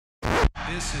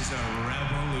This is a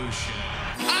revolution.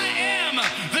 I am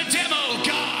the demo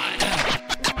god.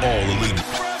 All Elite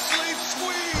Freshly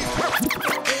squeezed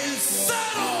is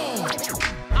settled.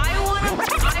 I want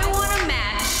a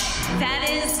match that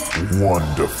is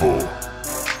wonderful.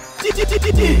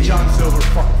 John Silver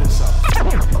fucked this up.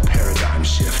 A paradigm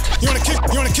shift. You wanna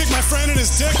kick my friend in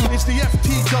his dick? It's the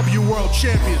FTW World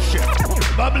Championship.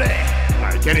 Bubbly. All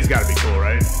right, Kenny's got to be cool,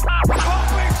 right? The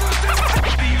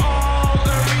All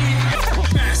Elite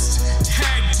best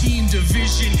tag team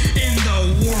division in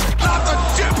the world. Not the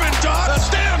Dippin' Dots.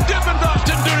 The damn Dippin' Dots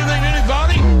didn't do anything to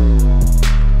anybody.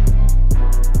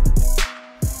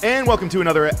 And welcome to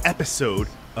another episode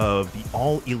of the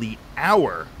All Elite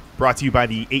Hour, brought to you by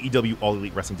the AEW All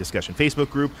Elite Wrestling Discussion Facebook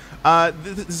group.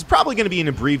 This is probably going to be an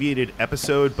abbreviated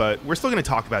episode, but we're still going to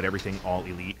talk about everything All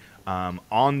Elite.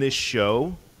 On this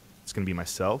show, it's going to be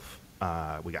myself.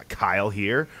 We got Kyle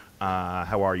here.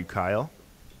 How are you, Kyle?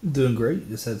 Doing great.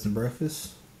 Just had some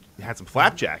breakfast. You had some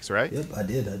flapjacks, right? Yep, I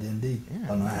did indeed. Yeah, I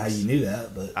don't know how you knew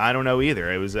that, but I don't know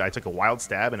either. I took a wild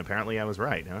stab, and apparently I was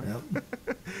right. Huh?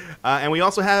 yep. And we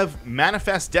also have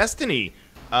Manifest Destiny,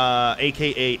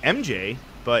 a.k.a. MJ.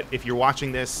 But if you're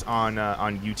watching this on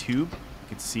YouTube, you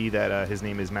can see that his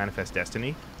name is Manifest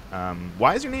Destiny.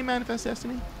 Why is your name Manifest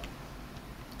Destiny?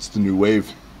 It's the new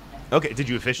wave. Okay, did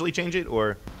you officially change it,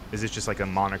 or is this just like a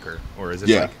moniker, or is this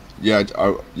Yeah,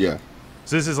 like... yeah.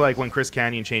 So this is like when Chris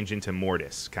Canyon changed into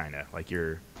Mortis, kind of like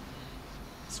you're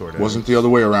sort of... Wasn't the other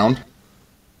way around?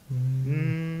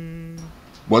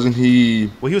 Wasn't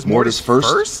he? Well, he was Mortis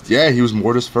first? Yeah, he was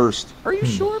Mortis first. Are you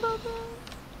sure about that?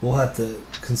 We'll have to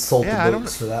consult the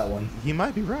books for that one. He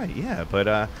might be right, yeah.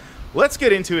 But let's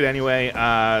get into it anyway.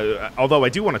 Although I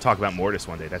do want to talk about Mortis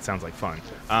one day. That sounds like fun.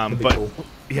 That'd be cool.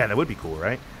 Yeah, that would be cool,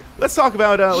 right? Let's talk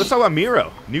about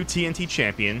Miro, new TNT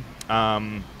champion.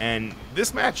 And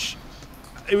this match,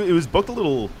 it was booked a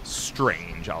little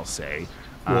strange, I'll say.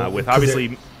 Well, with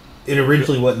obviously, it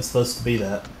originally wasn't supposed to be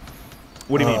that.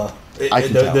 What do you mean?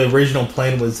 The original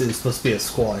plan was it was supposed to be a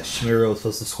squash. Miro was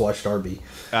supposed to squash Darby,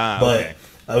 but okay.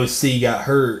 OC got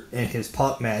hurt in his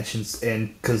Pac match,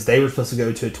 and because they were supposed to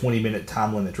go to a 20-minute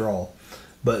time limit draw,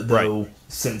 but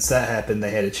since that happened,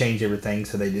 they had to change everything,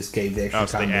 so they just gave the extra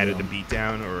so time. they added the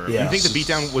beatdown, or yeah. You think the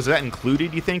beatdown was that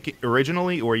included? You think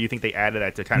originally, or you think they added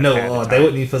that to kind of? No, they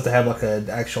wouldn't even supposed to have like an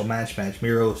actual match.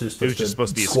 Miro was just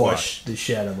supposed to be a squash the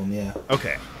shit out of them. Yeah.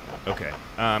 Okay.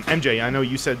 MJ, I know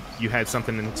you said you had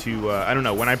something into. I don't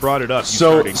know. When I brought it up,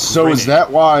 So is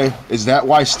that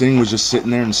why Sting was just sitting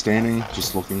there and standing,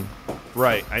 just looking?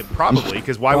 Right. Probably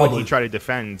because why would he try to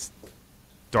defend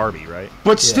Darby, right?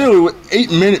 But still,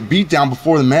 8-minute beatdown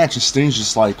before the match, and Sting's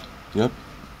just like, yep.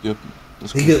 He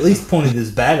could at least pointed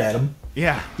his bat at him.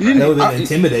 Yeah. He didn't. That would have been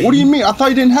intimidating. What do you mean? I thought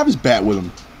he didn't have his bat with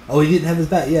him. Oh, he didn't have his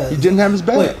bat. Yeah, He didn't have his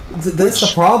bat. Wait, that's the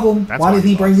problem. Why did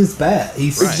he bring his bat?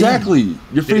 Exactly.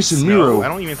 You're facing Miro. I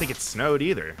don't even think it snowed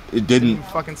either. It didn't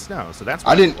fucking snow. So that's.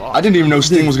 I didn't even know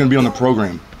Sting was going to be on the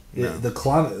program. Yeah, the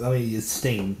climate. I mean, it's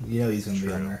Sting. You know he's going to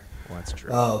be on there. Well, that's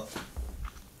true.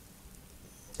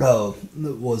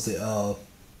 Was it?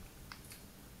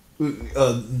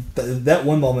 That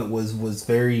one moment was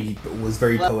very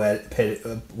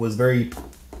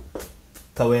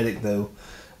poetic though,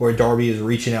 where Darby is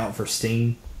reaching out for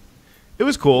Sting. It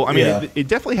was cool. I mean, it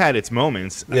definitely had its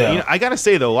moments. Yeah. I gotta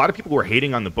say though, a lot of people were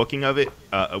hating on the booking of it,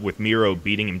 with Miro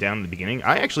beating him down in the beginning.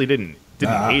 I actually didn't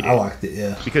hate it. I liked it.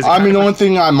 Yeah. Because the only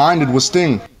thing I minded was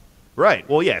Sting. Right.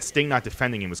 Well, yeah, Sting not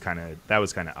defending him was kind of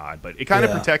odd, but it kind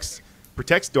of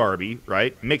protects Darby,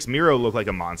 right? It makes Miro look like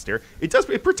a monster.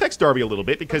 It protects Darby a little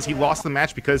bit because he lost the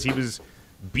match because he was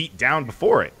beat down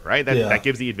before it, right? That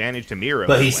gives the advantage to Miro.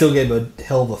 But he still gave a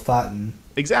hell of a fight. And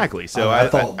exactly. So I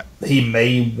thought he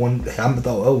may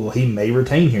he may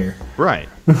retain here. Right.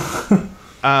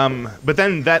 But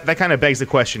then that kind of begs the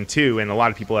question too, and a lot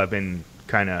of people have been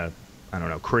kind of, I don't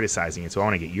know, criticizing it. So I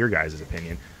want to get your guys'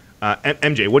 opinion.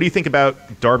 MJ, what do you think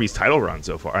about Darby's title run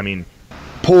so far? I mean,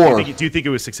 poor. Do you think it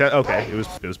was success? Okay, it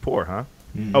was poor, huh?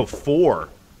 Oh, four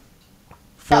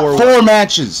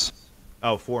matches.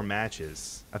 Oh, 4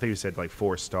 matches. I think you said like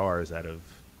 4 stars out of,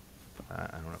 I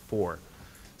don't know, 4.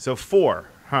 So 4,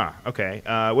 huh? Okay.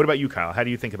 What about you, Kyle? How do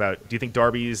you think do you think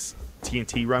Darby's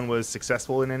TNT run was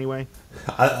successful in any way?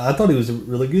 I thought he was a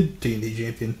really good TNT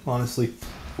champion, honestly.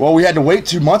 Well, we had to wait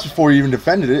 2 months before he even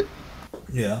defended it.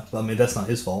 Yeah, I mean, that's not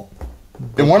his fault.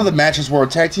 And one of the matches were a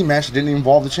tag team match that didn't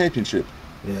involve the championship.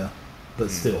 Yeah, but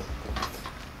still.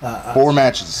 4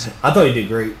 matches. I thought he did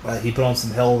great. He put on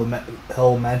some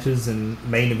hell matches and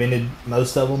main evented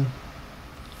most of them.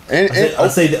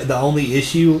 I'd say the only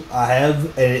issue I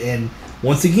have, and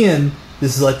once again,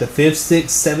 this is like the 5th, 6th,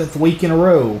 7th week in a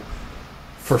row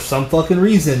for some fucking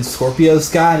reason, Scorpio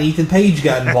Sky and Ethan Page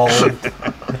got involved.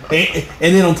 and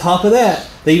then on top of that,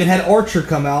 they even had Archer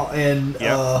come out and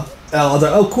I was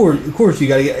like, oh, of course, you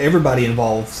got to get everybody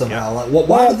involved somehow. Like,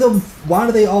 why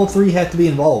do they all three have to be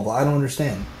involved? I don't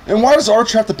understand. And why does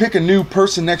Archer have to pick a new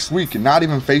person next week and not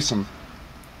even face him?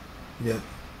 Yep.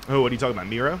 Oh, what are you talking about,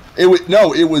 Miro?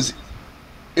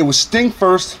 It was Sting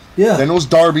first. Yeah. Then it was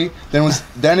Darby.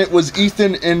 Then it was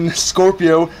Ethan and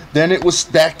Scorpio. Then it was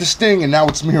back to Sting, and now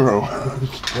it's Miro.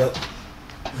 Yep.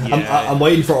 Yeah. I'm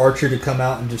waiting for Archer to come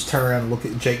out and just turn around and look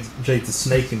at Jake the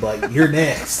Snake and be like, "You're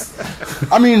next."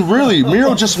 I mean, really,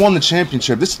 Miro just won the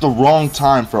championship. This is the wrong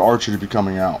time for Archer to be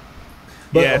coming out.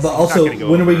 But also,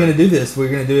 when are we going to do this? We're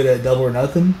going to do it at Double or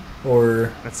Nothing,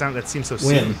 or that seems so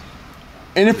when? soon.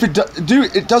 And if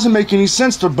it doesn't make any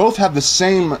sense. They both have the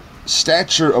same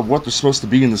stature of what they're supposed to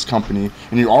be in this company,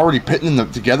 and you're already pitting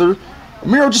them together.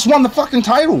 Miro just won the fucking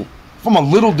title from a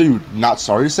little dude. Not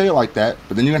sorry to say it like that,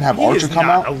 but then you're gonna have Archer come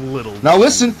out. A little now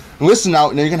listen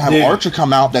out. Now you're gonna have Archer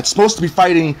come out that's supposed to be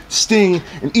fighting Sting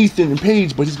and Ethan and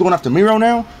Paige, but he's going after Miro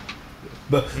now.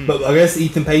 But I guess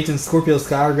Ethan Page and Scorpio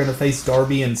Sky are gonna face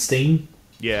Darby and Sting.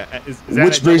 Yeah, is that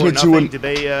which brings me to did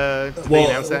they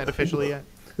announce that officially yet?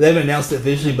 They haven't announced it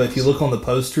officially, but if you look on the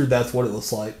poster, that's what it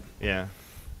looks like. Yeah.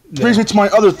 Brings me to my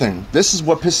other thing. This is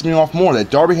what pisses me off more, that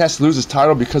Darby has to lose his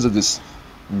title because of this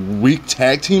weak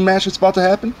tag team match that's about to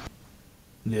happen.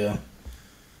 Yeah.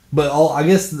 But I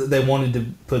guess they wanted to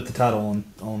put the title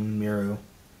on Miro.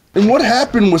 And what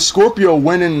happened with Scorpio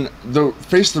winning the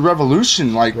Face the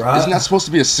Revolution? Like, isn't that supposed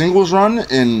to be a singles run?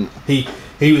 And he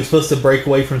was supposed to break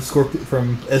away from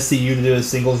SCU to do a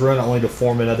singles run, only to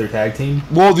form another tag team.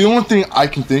 Well, the only thing I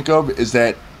can think of is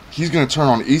that he's going to turn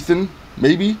on Ethan,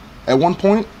 maybe, at one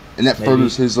point, and that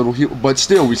furthers his little heel. But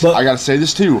still, I got to say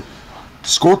this too.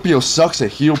 Scorpio sucks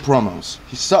at heel promos.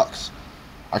 He sucks.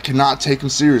 I cannot take him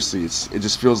seriously. It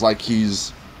just feels like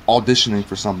he's auditioning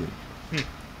for something.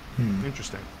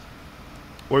 Interesting.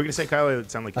 What were you going to say, Kyle? It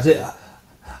sounded like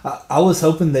I was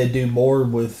hoping they'd do more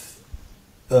with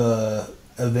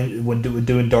when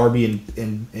doing Darby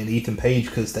and Ethan Page,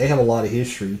 because they have a lot of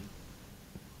history.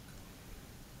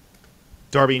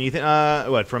 Darby and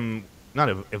Ethan, what, from not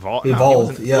Evolve?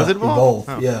 Evolve, no, was it Evolve?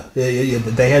 Oh. Yeah.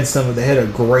 They had a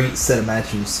great set of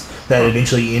matches that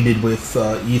eventually ended with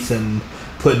Ethan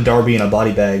putting Darby in a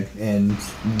body bag, and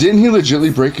didn't he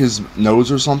legitimately break his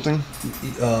nose or something?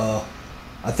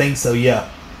 I think so. Yeah.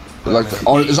 Like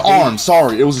his arm.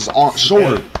 Sorry, it was his arm,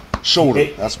 shoulder.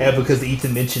 That's what. Because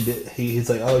Ethan mentioned it. He's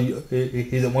like, oh,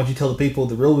 he's like, why don't you tell the people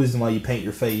the real reason why you paint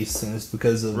your face, and it's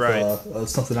because of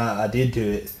something I did to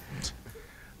it.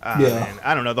 Man,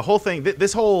 I don't know. The whole thing,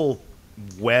 this whole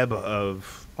web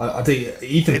of... I think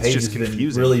Ethan Page has been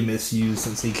really misused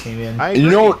since he came in. And you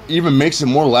know what even makes it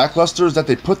more lackluster is that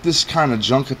they put this kind of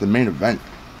junk at the main event.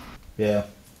 Yeah.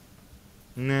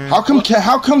 Nah. How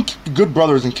come Good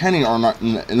Brothers and Kenny are not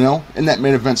in that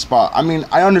main event spot? I mean,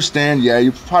 I understand. Yeah,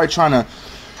 you're probably trying to.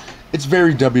 It's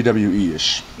very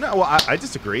WWE-ish. No, well, I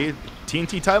disagree.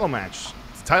 TNT title match.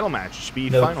 It's a title match. It should be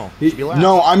final. It should be last.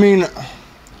 No, I mean,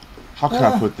 how can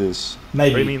I put this?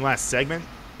 Maybe. What do you mean last segment?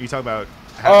 Are you talking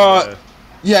about?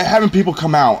 Yeah, having people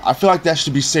come out. I feel like that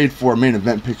should be saved for a main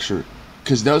event picture,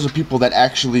 because those are people that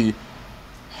actually.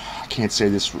 I can't say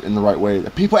this in the right way.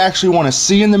 That people actually want to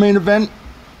see in the main event.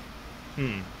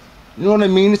 You know what I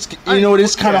mean? It's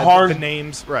it's kind of hard. The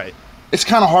names, right? It's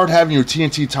kind of hard having your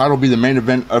TNT title be the main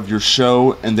event of your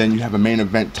show, and then you have a main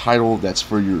event title that's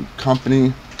for your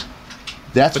company.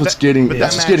 That's what's getting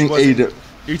AEW.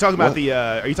 Are you talking about the?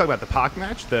 Are you talking about the Pac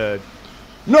match?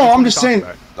 No, I'm just saying.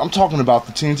 I'm talking about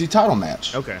the TNT title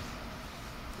match. Okay.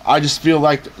 I just feel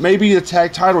like maybe the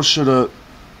tag title should have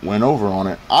went over on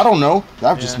it. I don't know.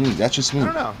 That's just me. That's just me. I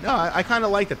don't know. No, I kind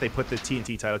of like that they put the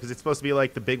TNT title because it's supposed to be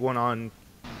like the big one on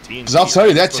TNT. Because I'll tell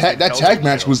you, that tag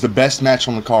match was the best match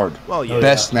on the card. Well, yeah.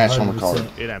 Best match on the card.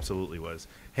 It absolutely was.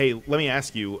 Hey, let me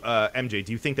ask you, MJ,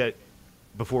 do you think that,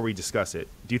 before we discuss it,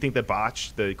 do you think that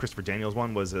Botch, the Christopher Daniels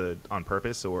one, was on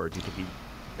purpose, or do you think he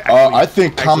I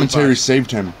think commentary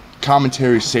saved him.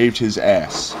 Commentary saved his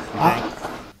ass. I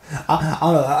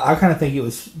don't know. I kind of think it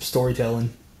was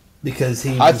storytelling. Because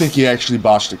I think he actually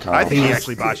botched it, Kyle. I think he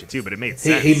actually botched it too, but it made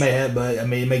sense. He may have, but I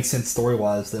mean, it makes sense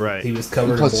story-wise that he was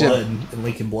covered in blood and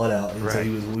leaking blood out, and so he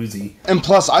was woozy. And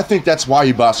plus, I think that's why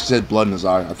he botched. He had blood in his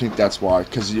eye. I think that's why.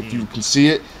 Because if you can see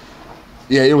it,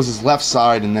 it was his left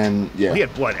side, and then well, he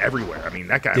had blood everywhere. I mean,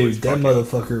 that guy was that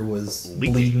motherfucker was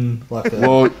bleeding like that.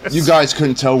 Well, you guys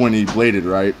couldn't tell when he bladed,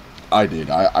 right? I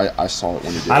did. I saw it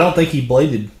when he did. I don't think he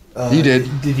bladed. He did.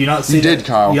 Did you not see? He did,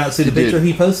 Kyle. You not see the picture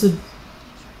he posted?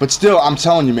 But still, I'm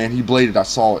telling you, man, he bladed. I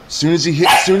saw it. Soon as he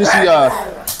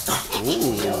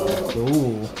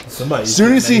Ooh, somebody. As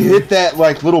soon as he hit that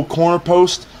like little corner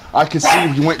post, I could see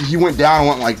he went down and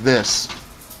went like this.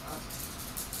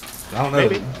 I don't know.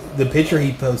 Maybe. The picture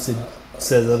he posted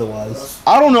says otherwise.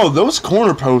 I don't know. Those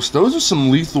corner posts, those are some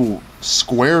lethal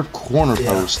square corner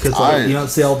posts. Because you don't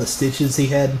see all the stitches he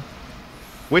had.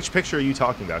 Which picture are you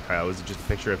talking about, Kyle? Is it just a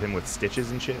picture of him with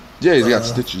stitches and shit? Yeah, he's got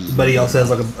stitches. But he also has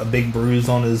like a big bruise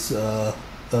on his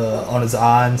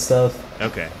eye and stuff.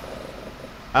 Okay.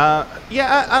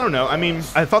 Yeah, I don't know. I mean,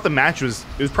 I thought the match was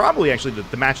probably actually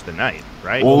the match of the night,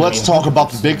 right? Well, let's talk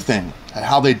about the big thing,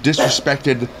 how they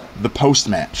disrespected the post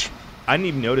match. I didn't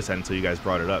even notice that until you guys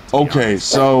brought it up. Okay,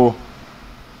 so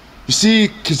you see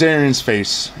Kazarian's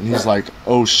face, and he's like,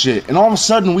 "Oh shit!" And all of a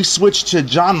sudden, we switch to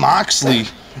Jon Moxley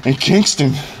and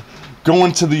Kingston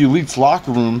going to the Elite's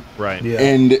locker room, Right. Yeah.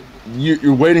 and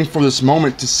you're waiting for this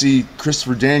moment to see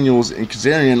Christopher Daniels and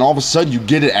Kazarian, and all of a sudden, you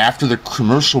get it after the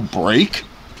commercial break.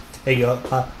 Hey, yo,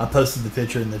 I posted the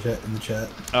picture in the chat.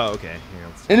 Oh, okay. Yeah,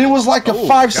 And it was like a Oh,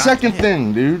 5-second goddamn.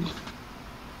 thing, dude.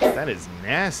 that is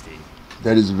nasty.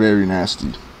 That is very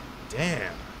nasty.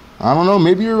 Damn. I don't know.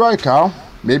 Maybe you're right, Kyle.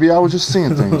 Maybe I was just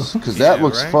seeing things because that Yeah,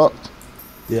 looks right? fucked.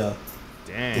 Yeah.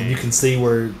 Damn. And you can see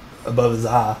where above his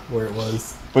eye where it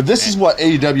was. But this is what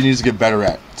AEW needs to get better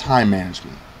at: time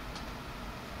management.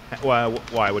 Why?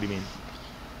 What do you mean?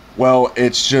 Well,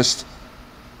 it's just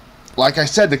like I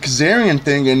said, the Kazarian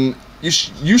thing, and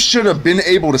you should have been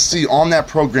able to see on that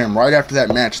program right after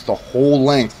that match the whole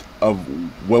length of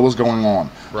what was going on.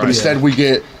 Right. But instead, we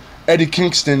get Eddie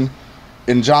Kingston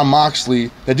and Jon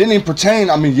Moxley that didn't even pertain.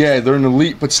 I mean, yeah, they're an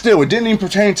elite, but still, it didn't even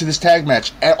pertain to this tag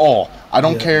match at all. I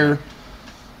don't care.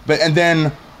 And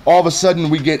then all of a sudden,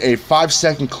 we get a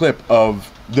 5-second clip of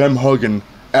them hugging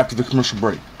after the commercial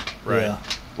break. Right. Yeah.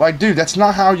 Like, dude, that's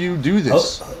not how you do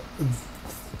this.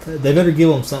 They better give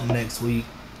him something next week.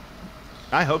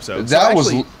 I hope so. That So was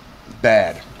actually,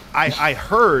 bad. I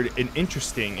heard an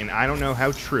interesting, and I don't know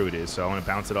how true it is, so I want to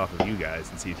bounce it off of you guys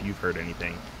and see if you've heard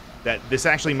anything, that this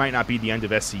actually might not be the end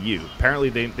of SCU. Apparently,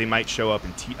 they might show up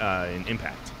in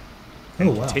Impact and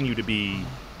Oh, wow. continue to be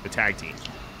the tag team.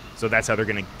 So that's how they're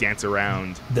going to dance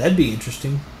around, That'd be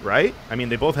interesting. right? I mean,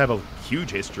 they both have a huge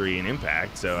history in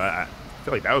Impact, so I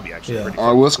feel like that would be actually Yeah. pretty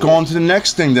All right, let's go on to the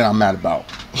next thing that I'm mad about.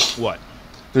 What?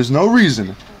 There's no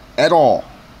reason at all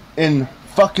in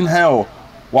fucking hell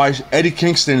why Eddie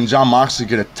Kingston and Jon Moxley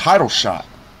get a title shot.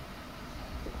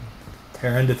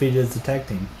 They're undefeated as a tag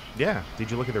team. Yeah.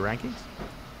 Did you look at the rankings?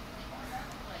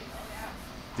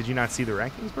 Did you not see the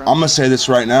rankings, bro? I'm going to say this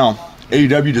right now.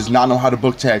 AEW does not know how to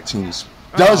book tag teams.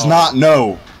 Does Oh. not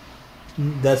know.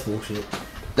 That's bullshit.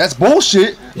 That's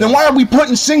bullshit. Then why are we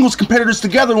putting singles competitors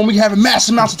together when we have mass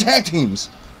amounts of tag teams?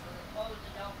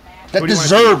 That Who do you wanna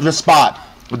deserve the spot.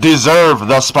 Deserve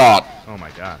the spot. Oh my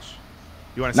gosh.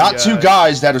 You want to Not see, two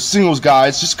guys that are singles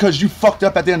guys. Just because you fucked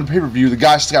up at the end of the pay-per-view, the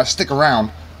guys got to stick around.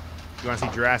 You want to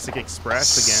see Jurassic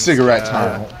Express against Cigarette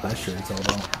time. That's sure it's all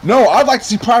about. No, I'd like to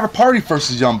see Private Party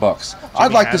versus Young Bucks.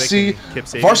 I'd like to Havoc see and Kip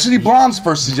Sabian? Varsity Blondes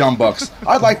versus Young Bucks.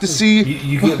 I'd like to see.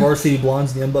 You get Varsity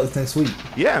Blondes and the Young Bucks next week.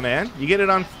 Yeah, man. You get it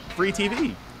on free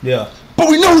TV. Yeah. But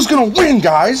we know who's gonna win,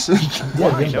 guys.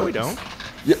 Why? Young No, we Bucks. don't.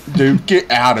 Yeah, dude, get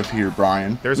out of here,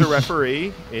 Brian. There's a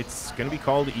referee. It's going to be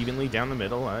called evenly down the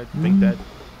middle. I think that.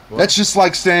 Well, That's just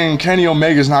like saying Kenny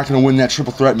Omega's not gonna win that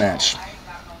triple threat match.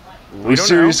 Are we don't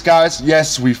serious, know. guys?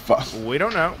 Yes, we. We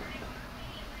don't know.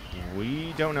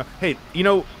 We don't know. Hey, you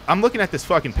know, I'm looking at this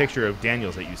fucking picture of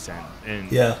Daniels that you sent,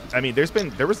 and Yeah. I mean,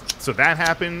 so that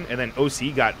happened, and then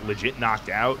OC got legit knocked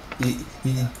out. Yeah,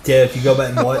 if you go back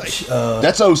and watch,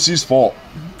 That's OC's fault.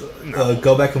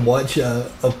 go back and watch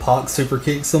Pac super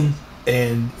kicks him,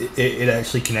 and it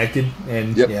actually connected,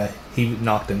 and Yep. yeah, he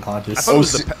knocked unconscious. I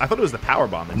thought it was the power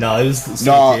bomb. No, it was the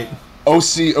super No, kick.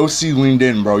 OC leaned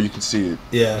in, bro. You can see it.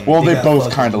 Yeah. Well, he they got both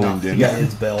fucking kinda knocked. leaned in. He got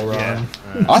his bell Yeah.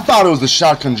 rung. I thought it was the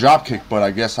shotgun drop kick, but I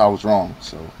guess I was wrong.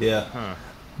 So Yeah. Huh.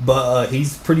 But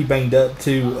he's pretty banged up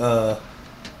too.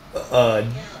 I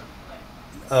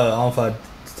don't know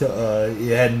if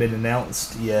it hadn't been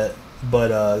announced yet,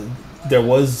 but there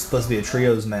was supposed to be a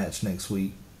trios match next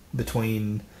week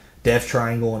between Death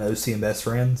Triangle and OC and Best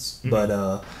Friends. Mm-hmm. But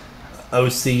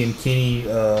OC and Kenny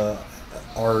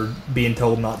are being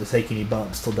told not to take any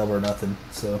bumps till Double or Nothing.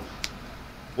 So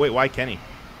Wait, why Kenny?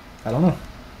 I don't know.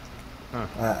 Huh.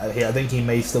 I think he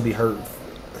may still be hurt.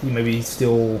 He may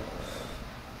still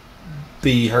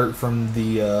be hurt from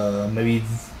the maybe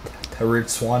a Rich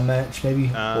Swan match, maybe.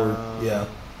 Or yeah.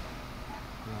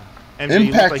 And you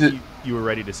Impact looked like it- you were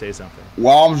ready to say something.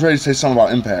 well, I was ready to say something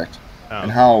about Impact Oh.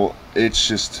 and how it's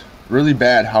just really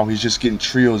bad how he's just getting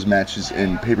trios matches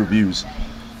in pay-per-views.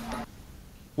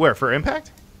 Where, for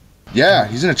Impact? Yeah,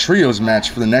 he's in a trios match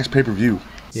for the next pay-per-view.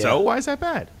 Yeah. So why is that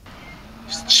bad?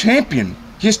 He's champion.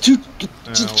 He has two.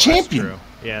 He's Well, champion. That's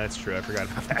true. Yeah, that's true. I forgot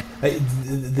about that. Hey,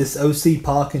 this OC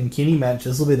Pac and Kenny match.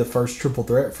 This will be the first triple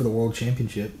threat for the world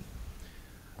championship.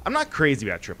 I'm not crazy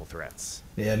about triple threats.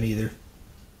 Yeah, me either.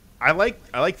 I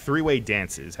like three-way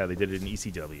dances, how they did it in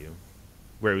ECW,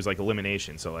 where it was like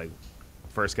elimination. So like,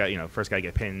 first guy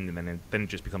get pinned, and then it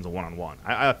just becomes a one-on-one.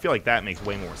 I feel like that makes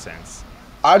way more sense.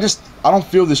 I don't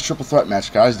feel this triple threat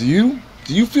match, guys. Do you?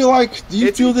 Do you feel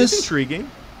feel this? It's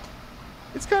intriguing.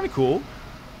 It's kind of cool.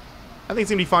 I think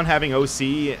it's gonna be fun having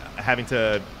OC having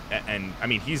to, and I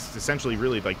mean he's essentially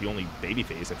really like the only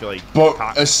babyface. I feel like,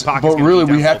 but really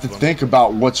we have to think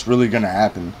about what's really gonna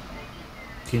happen.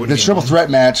 With the triple threat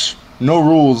match, no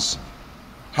rules.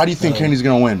 How do you think Kenny's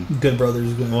gonna win? Good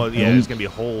Brothers gonna. Well, yeah, there's gonna be a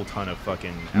whole ton of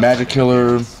fucking Magic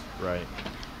Killer, right?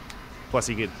 Plus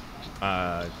he could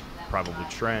probably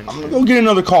Trent. I'm gonna go get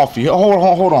another coffee.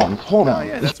 Hold on. Oh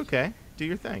yeah, that's okay. Do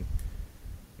your thing,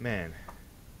 man.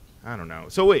 I don't know.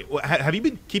 So wait, have you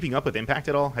been keeping up with Impact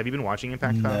at all? Have you been watching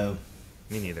Impact? No.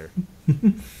 Me neither.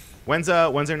 When's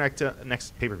their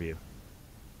next pay-per-view?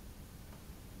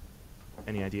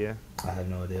 Any idea? I have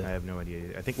no idea. I have no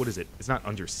idea. I think, what is it? It's not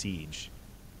Under Siege.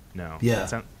 No.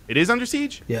 Yeah. It is Under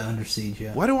Siege? Yeah, Under Siege,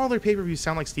 yeah. Why do all their pay-per-views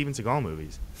sound like Steven Seagal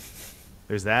movies?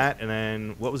 There's that, and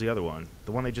then what was the other one?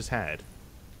 The one they just had.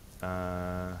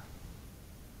 Hard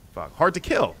to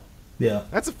Kill. Yeah.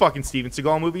 That's a fucking Steven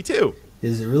Seagal movie too.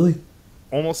 Is it really?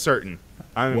 Almost certain.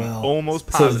 I'm almost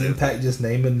So positive. is Impact just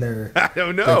naming their I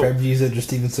don't know. their pay-per-views after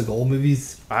Steven Seagal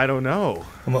movies? I don't know.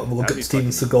 I'm gonna look up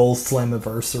Steven Seagal's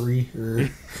Slammiversary or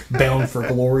Bound for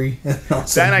Glory.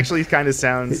 That actually kind of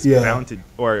sounds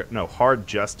Hard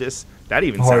Justice. That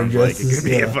even Hard sounds like it Justice, could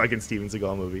be yeah. a fucking Steven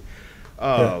Seagal movie.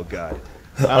 Oh god.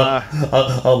 A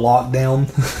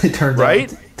lockdown. It turns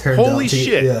Right? out. Turns Holy out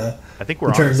shit. Yeah. I think we're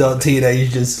It turns on out TNA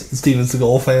is just a Steven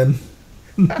Seagal fan.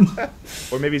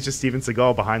 Or maybe it's just Steven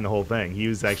Seagal behind the whole thing. He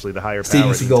was actually the higher Steven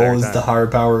power. Seagal is the higher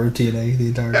power of TNA the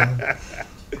entire time.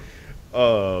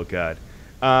 Oh god.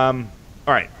 All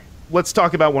right. Let's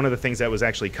talk about one of the things that was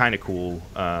actually kind of cool.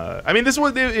 I mean,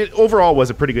 it overall was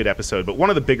a pretty good episode, but one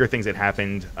of the bigger things that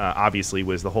happened, obviously,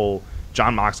 was the whole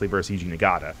Jon Moxley versus Yuji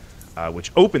Nagata,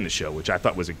 which opened the show, which I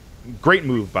thought was a great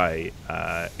move by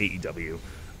AEW.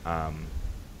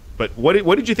 But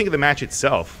what did you think of the match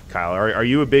itself, Kyle? Are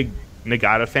you a big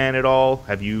Nagata fan at all?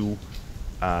 Have you?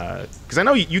 Because I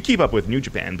know you keep up with New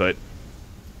Japan, but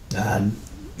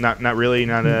not really.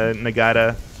 Not a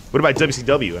Nagata. What about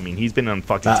WCW? I mean, he's been on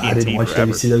fucking TNT I didn't watch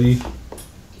forever. WCW.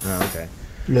 Oh, okay.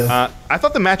 Yeah. I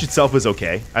thought the match itself was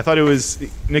okay. I thought it was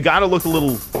Nagata looked a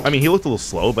little. I mean, he looked a little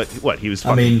slow, but he was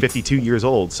fucking 52 years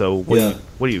old. So what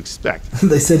do you expect?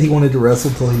 They said he wanted to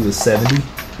wrestle till he was 70.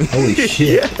 Holy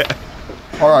shit! Yeah.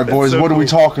 All right, boys. so what are we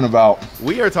talking about?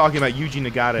 We are talking about Yuji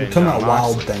Nagata. We're and talking Jon about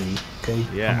Wild Moxley. Thing. Okay.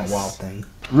 Yes. Talking about Wild Thing.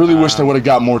 Really wish they would have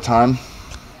got more time.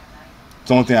 It's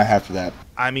the only thing I have for that.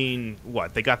 I mean,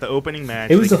 what? They got the opening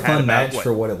match. It was They a had fun about, match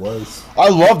for what it was. I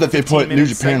love that they 15 put New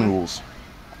minutes Japan segment? rules.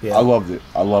 Yeah. I loved it.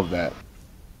 I love that.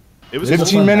 It was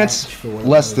 15 fun minutes, match for what it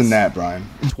less was. than that, Brian.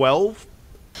 12.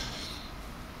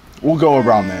 We'll go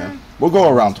around there. We'll go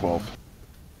around 12.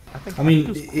 I mean, it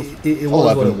was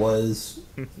 11. what it was.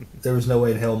 There was no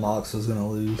way in hell Mox was going to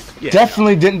lose. Yeah,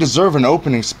 Definitely didn't deserve an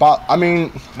opening spot. I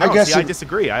mean, No, I guess I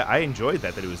disagree. I enjoyed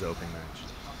that it was an opening match.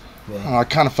 Yeah. I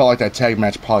kind of felt like that tag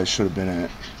match probably should have been in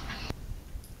it.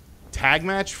 Tag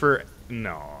match for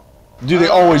no. Dude, they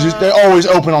always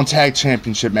open on tag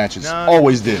championship matches. No.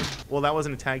 Always did. Well, that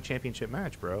wasn't a tag championship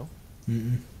match, bro.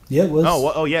 Yeah, it was.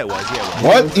 Oh, yeah, it was. Yeah, it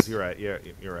was. What? You're right.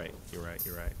 You're right.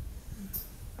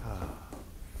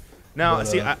 Now, But,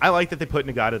 see, I like that they put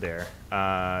Nagata there.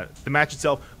 The match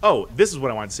itself. Oh, this is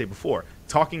what I wanted to say before.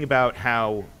 Talking about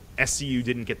how SCU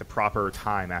didn't get the proper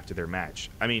time after their match.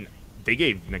 I mean, they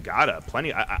gave Nagata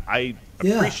plenty. I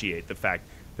Yeah. appreciate the fact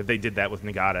that they did that with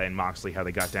Nagata and Moxley, how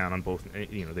they got down on both.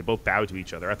 They both bowed to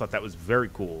each other. I thought that was very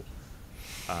cool.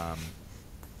 I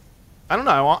don't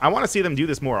know. I want to see them do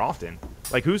this more often.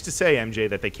 Like, who's to say, MJ,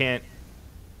 that they can't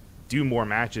do more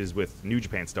matches with New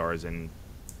Japan stars? And,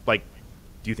 like,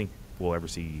 do you think we'll ever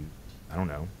see, I don't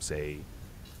know, say,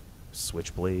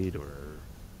 Switchblade or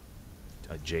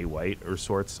Jay White or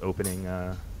sorts opening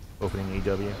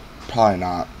AEW? Probably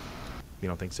not. You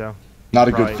don't think so? Not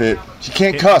a Probably. good fit. He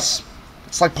can't cuss.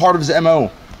 It's like part of his MO.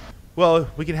 Well,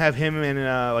 we could have him in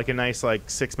like a nice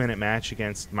 6-minute match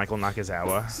against Michael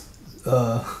Nakazawa.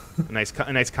 A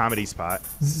nice comedy spot.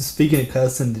 Speaking of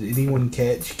cussing, did anyone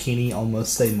catch Kenny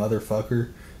almost say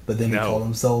motherfucker, but then he No. called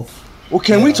himself? Well,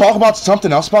 can we talk about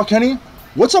something else about Kenny?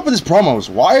 What's up with his promos?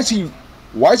 Why is he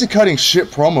Why is he cutting shit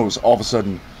promos all of a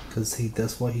sudden? Because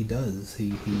that's what he does.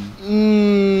 He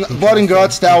Blood and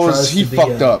Guts. He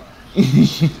fucked up.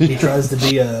 He tries to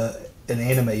be an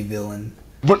anime villain.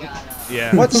 But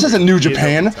Yeah. what? This isn't New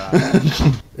Japan.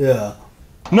 Yeah.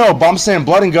 No, but I'm saying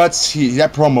Blood and Guts.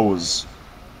 That promo was.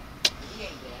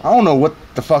 I don't know what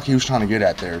the fuck he was trying to get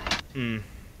at there.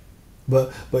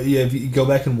 But yeah, if you go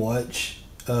back and watch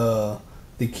the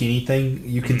Kenny thing,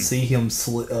 you can see him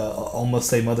almost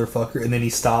say motherfucker, and then he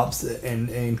stops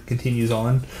and continues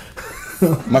on.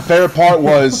 My favorite part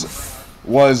was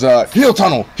heel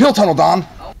tunnel, Don.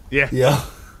 Yeah. Yeah.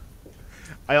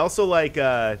 I also like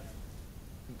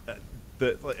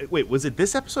wait, was it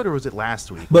this episode or was it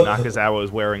last week? But- when Nakazawa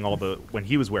was wearing when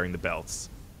he was wearing the belts.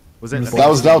 Was it? That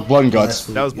was Blood and Guts.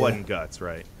 That was Blood and Guts,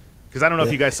 right? Because I don't know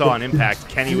if you guys saw on Impact,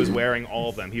 Kenny was wearing all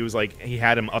of them. He was like, he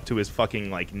had him up to his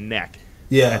fucking like neck.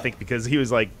 Yeah. I think because he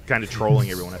was like kind of trolling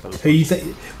everyone. I thought. Hey, you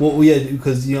think? Well, yeah,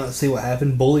 because you know, see what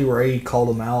happened. Bully Ray called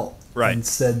him out and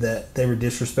said that they were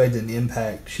disrespected, and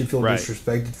Impact should feel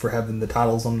disrespected for having the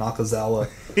titles on Nakazawa.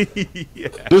 Yeah.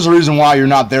 There's a reason why you're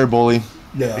not there, Bully.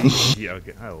 Yeah. Yeah.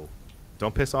 Okay. Oh,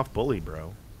 don't piss off Bully,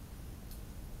 bro.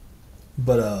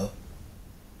 But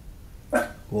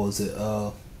what was it?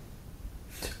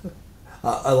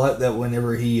 I like that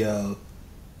whenever he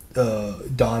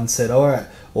Don said, "All right,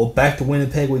 well, back to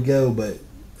Winnipeg we go," but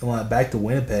I'm like, back to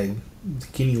Winnipeg.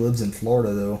 Kenny lives in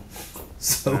Florida though,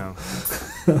 so No.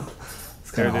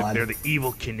 it's kind of odd. They're the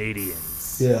evil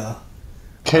Canadians. Yeah.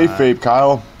 Kayfabe,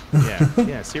 Kyle.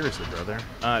 Yeah, seriously, brother.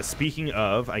 Speaking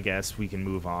of, I guess we can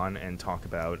move on and talk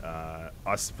about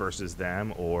us versus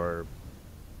them, or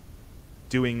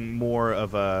doing more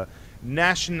of a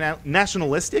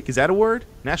nationalistic. Is that a word?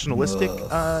 Nationalistic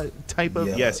type of.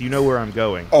 Yeah. Yes, you know where I'm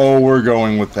going. Oh, we're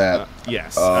going with that.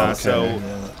 Yes. Okay. So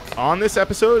on this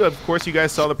episode, of course, you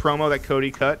guys saw the promo that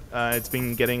Cody cut. It's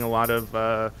been getting a lot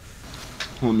of.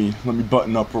 Let me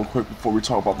button up real quick before we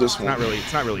talk about this one.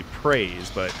 It's not really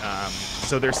praise, but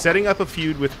so they're setting up a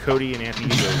feud with Cody and Anthony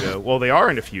Ogogo. Well, they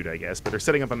are in a feud, I guess, but they're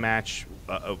setting up a match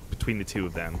between the two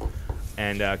of them.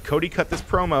 And Cody cut this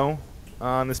promo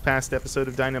on this past episode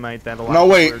of Dynamite that a lot. No, of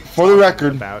wait. For the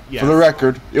record,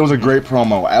 it was a great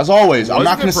promo. As always, I'm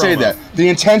not going to say that. The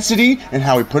intensity and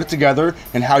how he put it together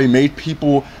and how he made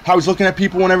people, how he's looking at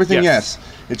people and everything. Yes.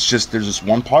 It's just there's just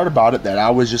one part about it that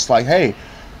I was just like, hey.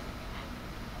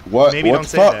 What the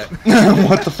fuck?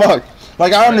 What the fuck?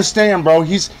 Like, I understand, bro.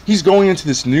 He's going into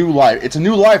this new life. It's a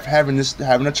new life having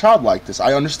a child like this.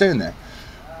 I understand that,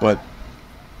 but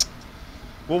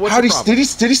what's the problem?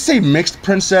 did he say mixed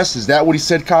princess? Is that what he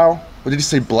said, Kyle? Or did he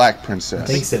say black princess? I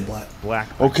think he said black.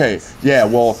 Black. Okay. Yeah.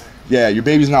 Well. Yeah. Your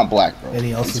baby's not black, bro. And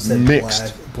he also it's said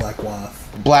mixed. black wife.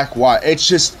 Black wife. It's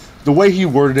just the way he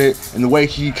worded it and the way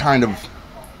he kind of.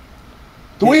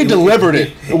 The way he delivered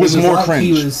it was more like cringe.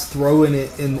 He was throwing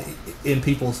it in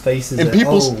people's faces.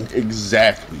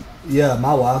 Exactly. Yeah,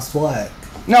 my wife's black.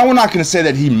 Now we're not going to say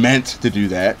that he meant to do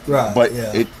that, right? But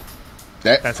yeah.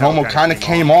 that promo kind of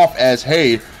came off as,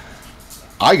 "Hey,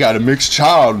 I got a mixed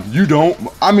child. You don't."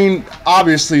 I mean,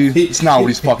 obviously, it's not what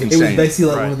he's fucking saying. It was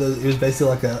basically like one of those. It was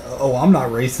basically like "Oh, I'm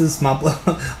not racist.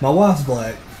 My wife's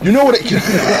black." You know what?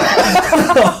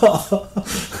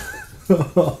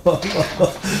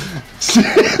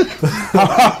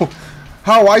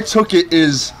 How I took it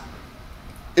is,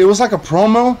 it was like a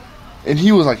promo, and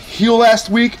he was like heel last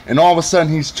week, and all of a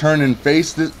sudden he's turning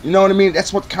face. You know what I mean?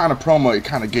 That's what kind of promo it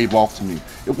kind of gave off to me.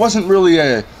 It wasn't really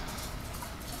I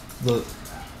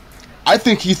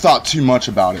think he thought too much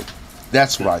about it.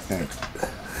 That's what I think.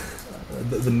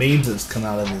 The memes that's come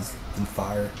out of it is in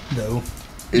fire, though.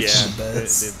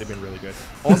 They've been really good.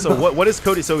 Also, what is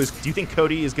Cody? So, do you think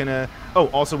Cody is gonna? Oh,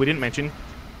 also, we didn't mention.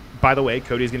 By the way,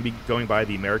 Cody is going to be going by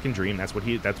the American Dream. That's what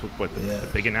the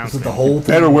big announcement. The whole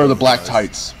better wear the black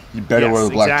tights. You better wear the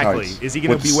black tights. Is he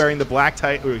going to be wearing the black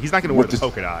tight? Or he's not going to wear the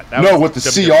polka dot. With the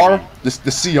CR,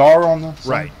 the CR on the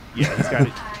right. Yeah, he's got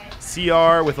it.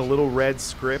 CR with a little red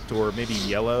script, or maybe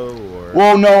yellow, or.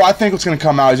 Well, no, I think what's going to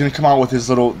come out. He's going to come out with his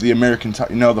the American,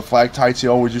 the flag tights he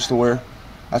always used to wear.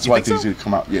 That's why I think he's going to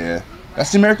come out. Yeah,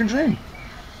 that's the American Dream.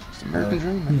 It's the American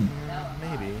Dream, man.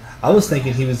 Maybe. I was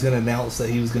thinking he was going to announce that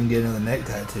he was going to get another neck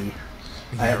tattoo.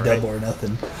 I had double or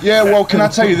nothing. Yeah, well, can I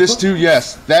tell you this too?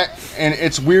 Yes, and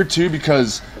it's weird too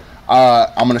because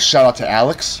I'm going to shout out to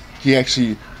Alex. He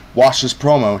actually watched this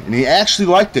promo and he actually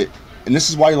liked it, and this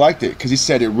is why he liked it because he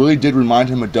said it really did remind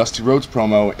him of Dusty Rhodes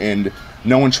promo and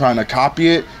no one trying to copy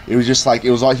it. It was just like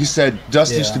he said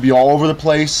Dusty used to be all over the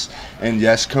place, and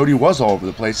yes, Cody was all over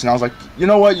the place, and I was like, you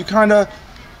know what, you kind of,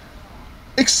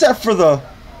 except for the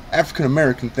African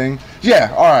American thing.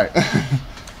 Yeah, all right.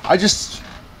 I just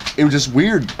it was just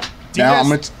weird. Do you Now guys- I'm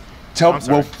gonna tell. I'm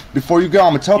sorry. Well, before you go,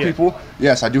 I'm gonna tell Yeah. people.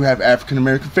 Yes, I do have African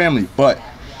American family, but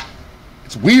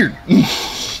it's weird.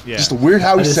 Yeah. Just weird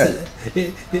how he just- said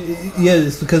it. Yeah,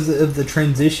 it's because of the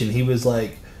transition. He was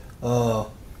like,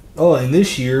 and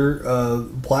this year,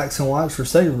 blacks and whites were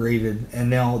segregated, and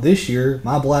now this year,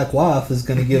 my black wife is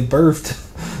going to give birth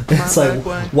to. It's like, black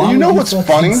wife. why You would know you what's fucking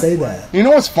funny? say that? You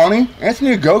know what's funny?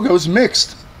 Anthony Ogogo's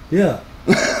mixed. Yeah.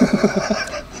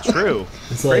 True.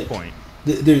 It's Great like- point.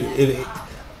 Dude,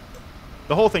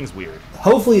 The whole thing's weird.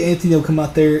 hopefully Anthony will come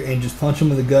out there and just punch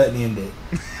him in the gut and end it.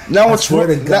 No, I what's swear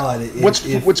to that- God,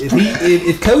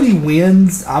 if Cody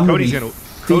wins, I'm Cody's gonna gonna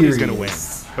be Cody's furious. gonna win.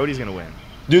 Cody's gonna win.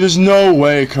 dude, there's no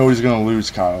way Cody's gonna lose,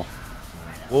 Kyle.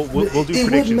 We'll do It wouldn't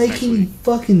predictions make next any week.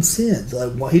 fucking sense.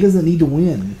 Like, why- he doesn't need to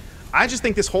win. I just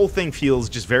think this whole thing feels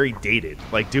just very dated,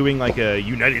 like doing like a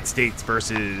United States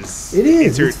versus It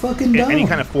is. It's fucking any dumb.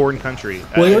 kind of foreign country.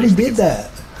 Well, he I already just think did that.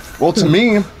 Well, to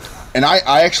me, and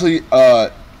I actually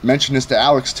mentioned this to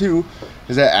Alex too,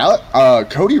 is that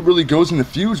Cody really goes into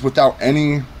feuds without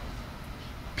any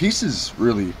pieces.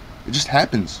 Really, it just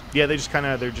happens. Yeah, they're just kind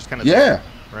of Yeah. there.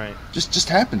 Right. Just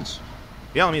happens.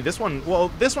 Yeah, I mean this one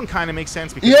kind of makes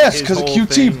sense because Yes, his because of whole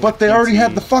QT, thing but with they already QT.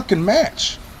 had the fucking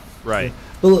match. Right.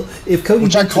 Well, look, if Cody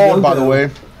Which I beats called, by the Ogogo way.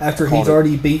 after Called he's it.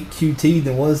 already beat QT,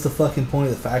 then what is the fucking point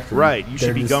of the factory? Right. You They're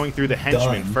should be just going through the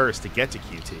henchmen done. first to get to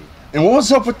QT. And what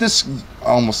was up with this? I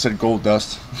almost said Gold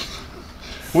Dust.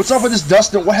 What's up with this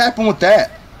Dustin? What happened with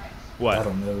that? What? I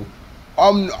don't know.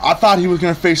 I thought he was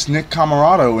gonna face Nick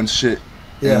Camarado and shit,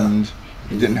 Yeah. and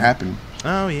it didn't happen.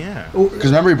 Oh yeah. Because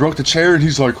remember he broke the chair and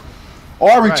he's like, "Oh,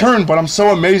 I returned, but I'm so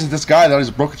amazed at this guy that I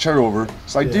just broke a chair over."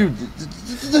 It's like, Yeah.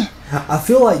 dude, I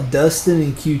feel like Dustin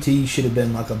and QT should have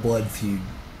been like a blood feud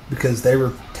because they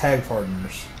were tag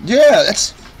partners. yeah,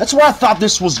 that's where I thought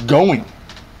this was going.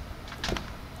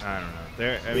 I don't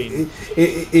know. I mean,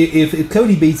 If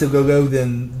Cody beats Ogogo,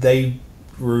 then they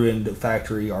ruined the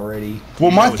factory already. Well,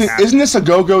 You my know what's thing happening. isn't this a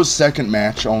Go-Go's second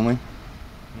match only?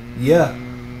 Yeah,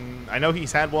 I know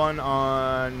he's had one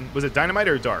on. Was it Dynamite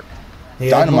or Dark? he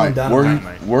had one Dynamite,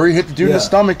 Dynamite. where he hit the dude in the Yeah.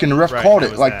 stomach and the ref Right, called that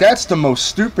it. was Like that. that's the most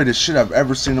stupidest shit I've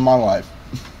ever seen in my life.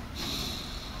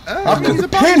 I mean, he's a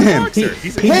pin him. boxer.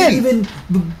 He's a He Pin. even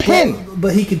Pin.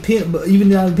 but he could pin. But even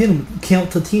now, pin him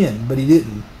count to 10, but he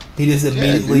didn't. He just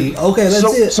immediately okay. That's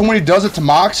it. So when he does it to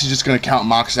Mox, he's just gonna count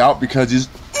Mox out because he's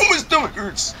my stomach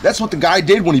hurts. That's what the guy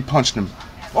did when he punched him.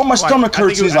 Oh, my stomach I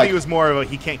hurts. think He's I like, think it was more of a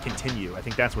he can't continue. I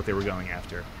think that's what they were going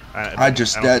after. I don't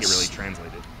think it really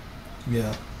translated.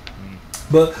 Yeah.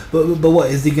 But what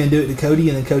is he gonna do it to Cody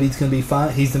and then Cody's gonna be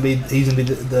fine? He's gonna be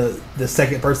the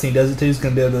second person he does it to is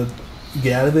gonna be able to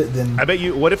get out of it. Then I bet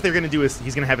you. What if they're gonna do is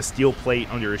he's gonna have a steel plate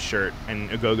under his shirt and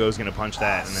Ogogo's gonna punch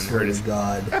that and then swear hurt to his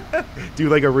God, do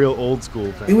like a real old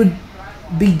school thing. it would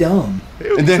be dumb. It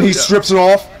would and be then so he dumb. strips it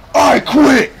off. I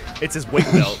quit. It's his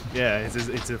weight belt. Yeah,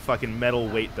 it's a fucking metal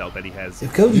weight belt that he has.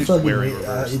 If Cody he's fucking, wearing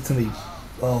reverse. it's gonna be.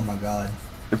 Oh my God.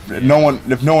 If no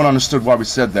one understood why we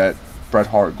said that, Bret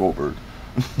Hart Goldberg.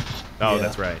 Oh, Yeah.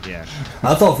 that's right. Yeah.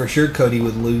 I thought for sure Cody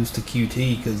would lose to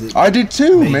QT because it I did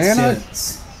too, made man.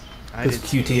 sense. I Because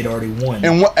did QT had already won.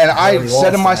 And He's I already said lost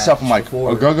to the myself, I'm match like,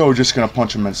 before. Ogogo is just gonna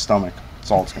punch him in the stomach.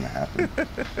 That's all that's gonna happen.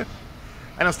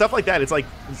 I know stuff like that. It's like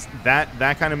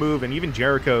that kind of move, and even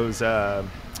Jericho's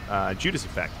Judas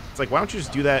effect. It's like, why don't you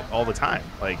just do that all the time?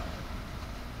 Like,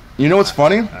 You know what's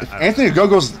funny? If I- Anthony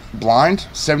Ogogo's blind,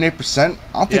 78%,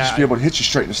 I don't think Yeah, he should be able to hit you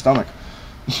straight in the stomach.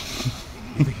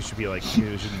 you think it should be like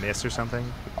you should miss or something?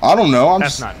 I don't know.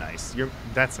 That's not nice.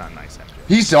 That's not nice, MJ.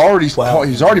 He's already Wow.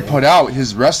 put out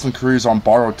his wrestling career is on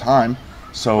borrowed time,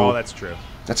 so Oh, that's true.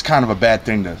 that's kind of a bad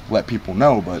thing to let people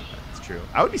know. But That's true.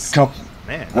 I would be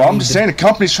man. well, I'm just saying the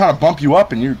company's trying to bump you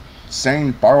up, and you're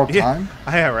saying borrowed yeah, time.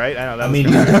 yeah, right. I know. That I was mean,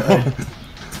 kinda-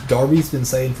 Darby's been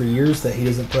saying for years that he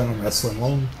doesn't plan on wrestling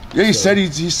long. Yeah, he So- said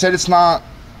he said it's not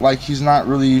like he's not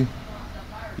really.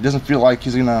 He doesn't feel like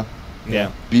he's gonna yeah.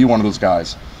 be one of those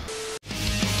guys.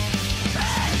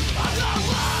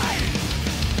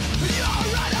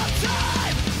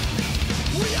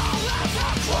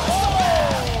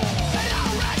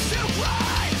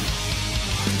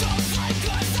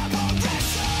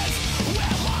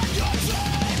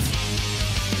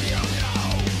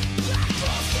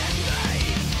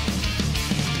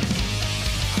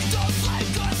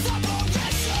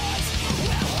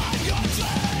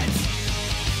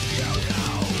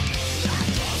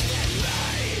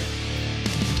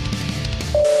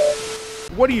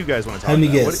 What do you guys want to talk Let me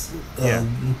about? guess. Yeah.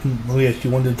 Let me guess.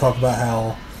 You wanted to talk about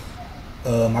how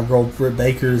my girl Britt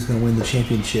Baker is going to win the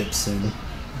championship soon.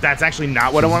 That's actually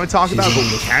not what I want to talk about, but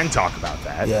we can talk about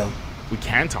that. Yeah. we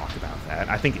can talk about that.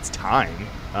 I think it's time.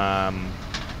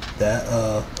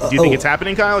 Do you think it's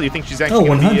happening, Kyle? Do you think she's actually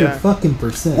going to be...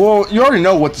 100%. Well, you already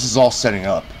know what this is all setting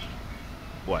up.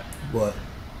 What?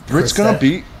 Britt's going to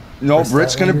beat... No,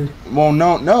 Britt's going to... Well,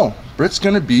 no. Britt's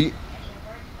going to beat,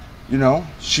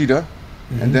 Sheeta.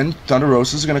 And then Thunder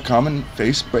Rosa is going to come and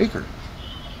face Baker.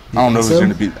 I don't know who's going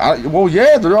to beat... Well,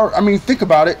 yeah, there are... I mean, think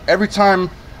about it. Every time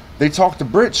they talk to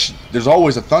Britt, there's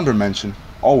always a Thunder mention.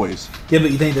 Always. Yeah,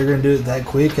 but you think they're going to do it that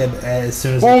quick as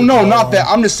soon as... Well, no, not that.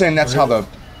 I'm just saying that's how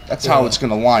it's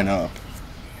going to line up.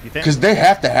 Because they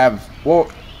have to have...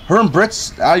 Well, her and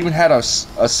Britt's not even had a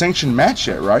sanctioned match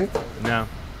yet, right? No.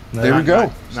 There we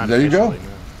go. There you go. No.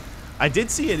 I did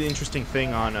see an interesting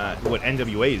thing on what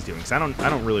NWA is doing, because I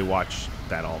don't really watch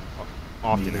that all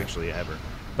often, actually, ever.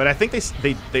 But I think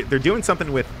they're doing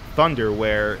something with Thunder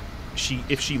where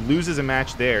if she loses a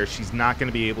match there, she's not going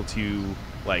to be able to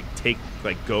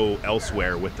go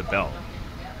elsewhere with the belt.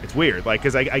 It's weird,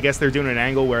 because I guess they're doing an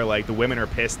angle where the women are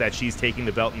pissed that she's taking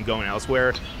the belt and going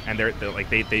elsewhere, and they're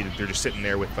just sitting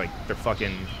there with their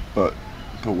fucking. But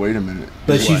wait a minute.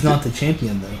 But she's not the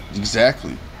champion though.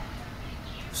 Exactly.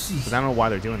 But I don't know why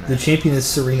they're doing that. The champion is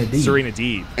Serena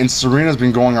Deeb. And Serena's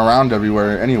been going around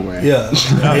everywhere anyway. Yeah.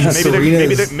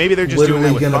 Maybe they're just doing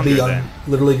that with Thunder.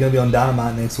 Literally going to be on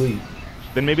Dynamite next week.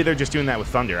 Then maybe they're just doing that with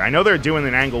Thunder. I know they're doing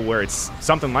an angle where it's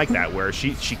something like that, where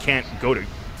she can't go to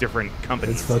different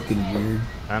companies. It's fucking weird.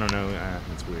 I don't know.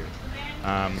 It's weird.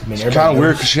 It's kind of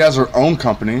weird because she has her own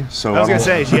company. So I was gonna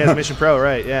say she has Mission Pro,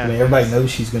 right? Yeah. I mean, everybody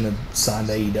knows she's gonna sign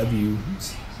to AEW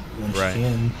when she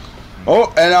can.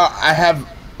 Oh, and I have.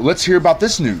 Let's hear about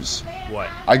this news. What?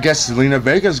 I guess Zelina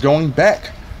Vega is going back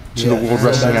to the World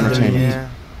Wrestling Entertainment. Yeah.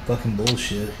 Fucking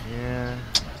bullshit. Yeah.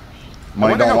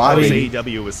 Money don't lie. lie.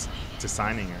 AEW was to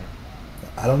signing her.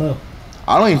 I don't know.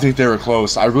 I don't even think they were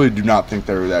close. I really do not think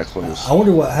they were that close. I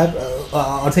wonder what happened.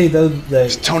 I'll tell you though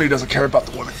that Tony doesn't care about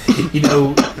the women.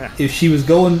 If she's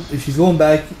going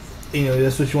back,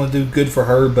 that's what you want to do. Good for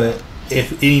her. But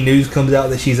if any news comes out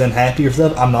that she's unhappy or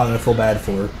stuff, I'm not gonna feel bad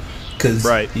for her because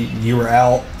you were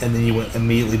out and then you went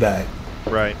immediately back.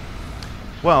 Right.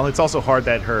 Well, it's also hard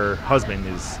that her husband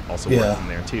is also working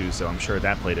there too, so I'm sure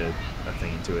that played a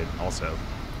thing into it also.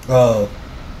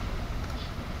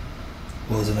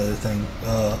 What was another thing?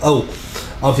 I don't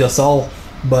know if y'all saw,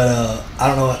 but I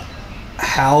don't know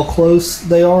how close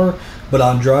they are, but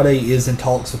Andrade is in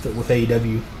talks with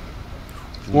AEW.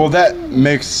 Well, that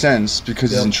makes sense because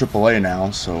he's in AAA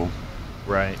now, so.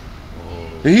 Right.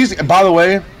 By the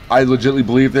way, I legitimately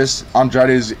believe this. Andrade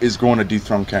is going to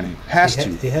dethrone Kenny. He has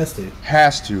to.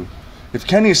 Has to. If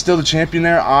Kenny is still the champion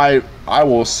there, I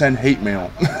will send hate mail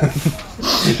to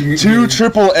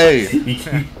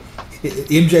AAA.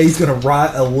 MJ's gonna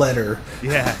write a letter.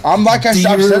 Yeah. I've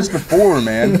said this before,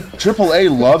 man. AAA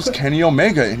loves Kenny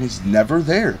Omega, and he's never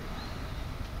there.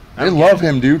 They love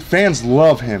him, dude. Fans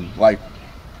love him.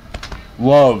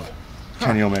 Love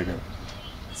Kenny Omega.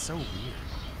 It's so weird.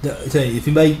 I tell you, if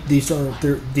anybody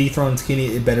dethrones Kenny,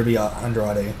 it better be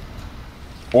Andrade.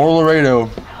 Or Laredo.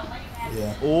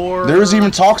 Yeah. Or there's even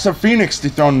talks of Phoenix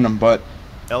dethroning him, but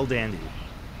El Dandy.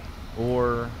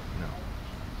 Or no.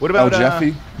 What about El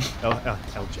Jeffy? El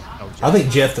Jeffy. I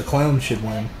think Jeff the Clown should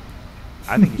win.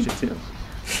 I think he should too.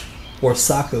 Or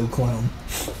Psycho Clown.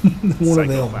 One of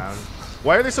them. Clown.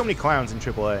 Why are there so many clowns in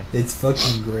AAA? It's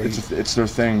fucking great. It's their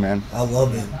thing, man. I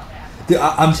love it. Dude,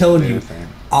 I'm telling you,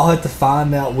 I'll have to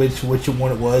find out which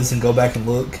one it was and go back and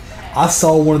look. I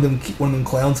saw one of them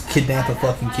clowns kidnap a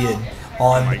fucking kid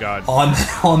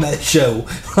on that show.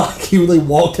 He really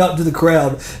walked out to the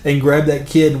crowd and grabbed that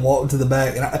kid and walked to the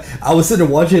back. And I was sitting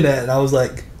there watching that, and I was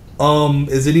like,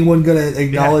 is anyone gonna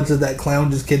acknowledge that clown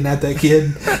just kidnapped that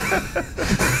kid?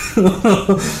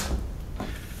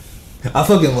 I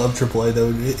fucking love AAA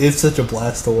though. It's such a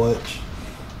blast to watch.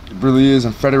 It really is,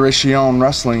 and Federation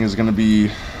Wrestling is going to be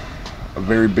a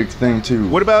very big thing too.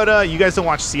 What about you guys don't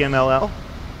watch CMLL?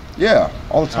 Yeah,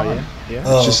 all the time. Oh, yeah?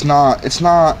 It's just not. It's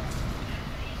not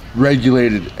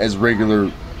regulated as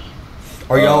regular.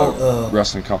 Are y'all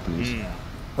wrestling companies?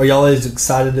 Are y'all as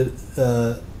excited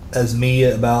as me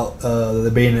about there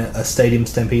being a stadium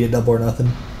stampede at Double or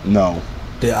Nothing? No.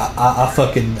 Dude,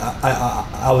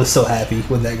 I was so happy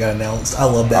when that got announced. I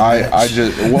love that match.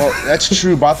 That's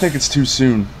true, but I think it's too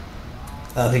soon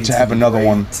to have another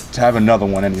one. To have another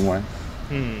one anyway.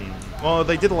 Well,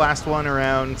 they did the last one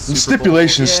around. The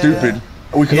stipulation is stupid.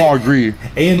 We can all agree.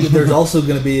 And there's also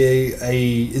going to be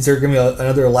is there going to be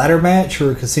another ladder match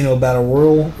for Casino Battle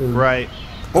Royal? Right.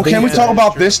 Well, can we talk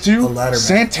about this too?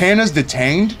 Santana's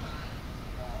detained.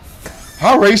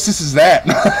 How racist is that?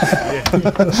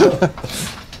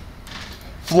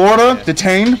 Florida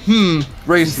detained.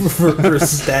 Racist. for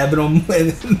stabbing him,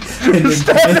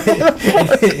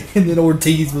 and then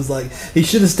Ortiz was like, he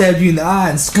should have stabbed you in the eye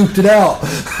and scooped it out.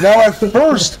 Now at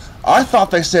first, I thought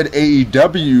they said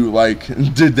AEW like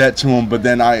did that to him, but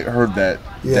then I heard that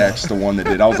that's the one that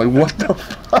did. I was like, what the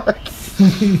fuck?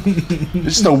 It's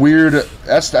just a weird.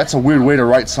 That's a weird way to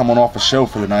write someone off a show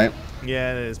for the night.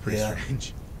 Yeah, it is pretty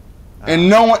strange. And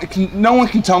no one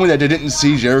can tell me that they didn't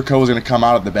see Jericho was going to come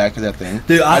out of the back of that thing.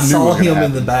 Dude, I knew saw it was gonna him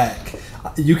in the happen.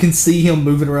 back. You can see him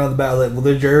moving around the back. Like, well,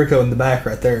 there's Jericho in the back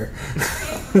right there.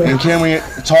 And can we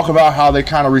talk about how they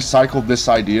kind of recycled this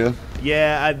idea?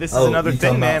 Yeah, this is another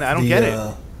thing, man. I don't get it.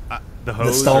 The hose,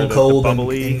 the Stone Cold, the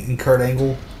bubbly. and Kurt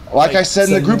Angle. Like I said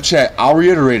in the group chat, I'll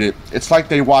reiterate it. It's like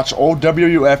they watch old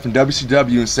WWF and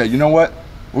WCW and say, you know what?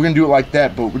 We're going to do it like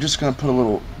that, but we're just going to put a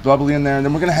little bubbly in there, and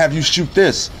then we're going to have you shoot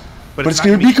this. But it's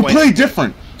going to be completely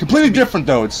different. Completely different,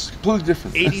 though. It's completely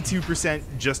different. 82%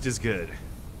 just as good.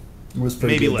 It was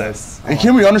pretty Maybe good, less. And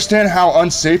can we understand how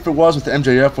unsafe it was with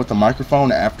MJF with the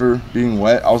microphone after being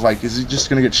wet? I was like, is he just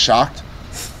going to get shocked?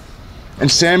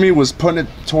 And Sammy was putting it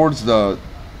towards the,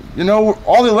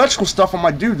 all the electrical stuff. I'm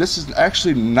like, dude, this is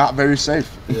actually not very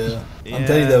safe. Yeah. I'm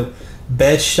telling you, though,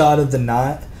 best shot of the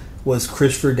night was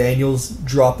Christopher Daniels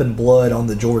dropping blood on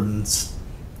the Jordans.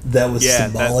 That was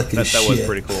symbolic as shit. That was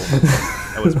pretty cool.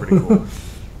 That was pretty cool.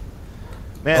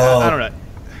 Man, I don't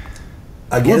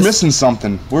know. We're missing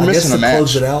something. We're missing a match. To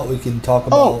close it out, we can talk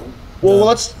about.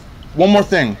 Let's. One more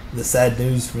thing. The sad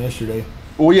news from yesterday.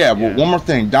 Well, one more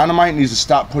thing. Dynamite needs to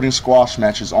stop putting squash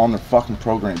matches on their fucking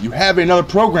program. You have another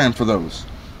program for those.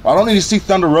 I don't need to see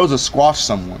Thunder Rosa squash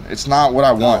someone. It's not what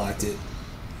I want.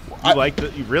 I liked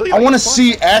it. You really? I want to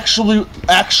see actual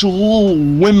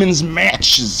women's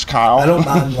matches, Kyle. I don't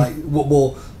mind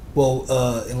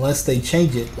unless they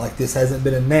change it. Like, this hasn't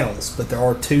been announced, but there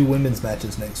are 2 women's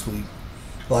matches next week.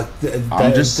 Like,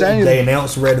 I'm just saying. They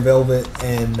announced Red Velvet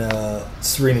and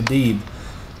Serena Deeb,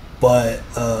 but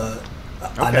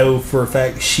I know for a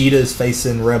fact Sheeta's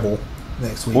facing Rebel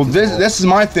next week. Well, this is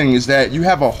my thing, is that you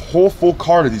have a whole full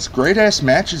card of these great-ass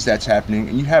matches that's happening,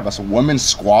 and you have a women's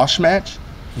squash match.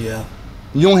 Yeah.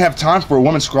 You only have time for a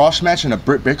women's squash match and a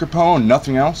Britt Baker promo and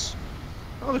nothing else?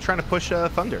 Oh, they're trying to push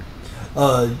Thunder.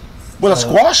 With a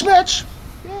squash match?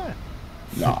 Yeah.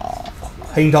 No.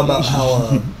 I can talk about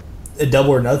how at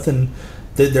Double or Nothing,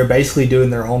 they're basically doing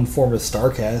their own form of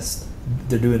StarCast.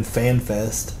 They're doing Fan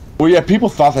Fest. Well, yeah, people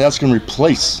thought that's going to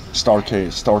replace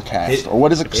StarCast. Or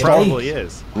what is it? It probably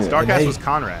is. Yeah. StarCast was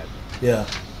Conrad. Yeah.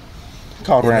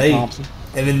 Conrad Thompson.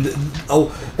 And then,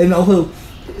 also,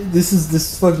 this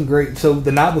is fucking great. So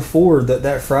the night before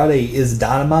that Friday is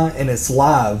Dynamite, and it's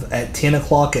live at 10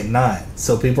 o'clock at night.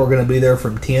 So people are going to be there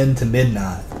from 10 to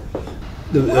midnight.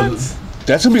 What?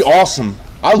 That's going to be awesome.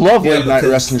 I love late night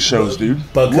wrestling shows, dude.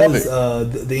 Because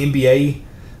the NBA,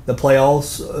 the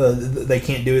playoffs, they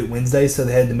can't do it Wednesday, so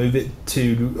they had to move it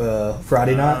to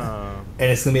Friday night,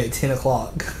 and it's going to be at 10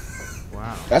 o'clock.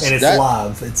 Wow. And it's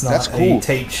live. It's not a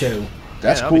taped show.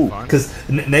 That's cool. Because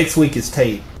next week is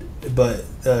taped, but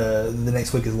the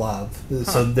next week is live.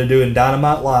 So they're doing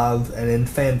Dynamite live, and then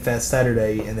Fan Fest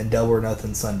Saturday, and then Double or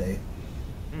Nothing Sunday.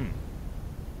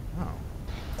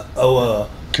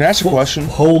 Can I ask a question?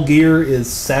 Whole Gear is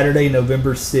Saturday,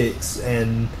 November 6th,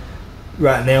 and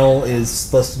right now is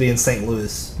supposed to be in St.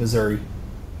 Louis, Missouri.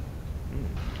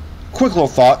 Quick little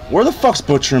thought. Where the fuck's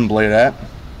Butcher and Blade at?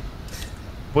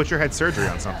 Butcher had surgery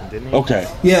on something, didn't he? Okay.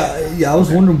 Yeah. I was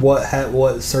wondering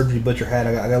what surgery Butcher had.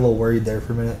 I got a little worried there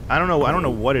for a minute. I don't know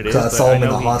what it is. I saw him in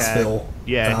the hospital.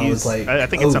 I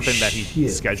think it's something that he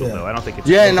scheduled though. I don't think it's.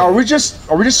 Yeah, and are we just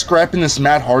scrapping this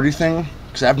Matt Hardy thing?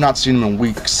 Because I've not seen him in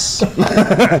weeks.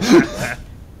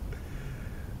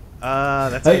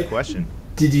 That's a good question.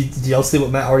 Did y'all see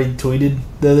what Matt Hardy tweeted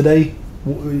the other day?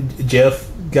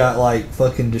 Jeff got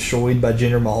fucking destroyed by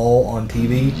Jinder Mahal on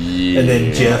TV, and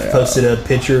then Jeff posted a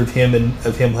picture of him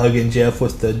hugging Jeff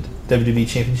with the WWE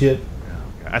Championship.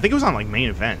 I think it was on Main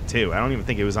Event too. I don't even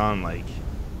think it was on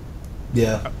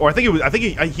Yeah. Or I think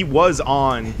he was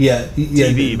on.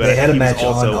 TV, but they had a match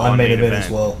also on Main Event as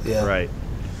well. Yeah. Right.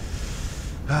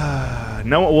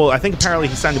 No, well, I think apparently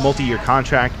he signed a multi-year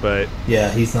contract, but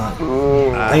yeah, he's not.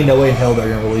 Ain't no way in hell they're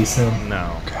gonna release him.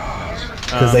 No,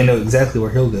 because they know exactly where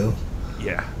he'll go.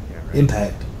 Yeah, right.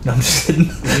 Impact. No, I'm just kidding.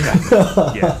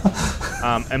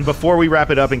 Yeah. And before we wrap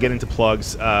it up and get into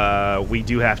plugs,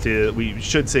 we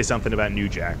should say something about New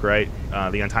Jack, right?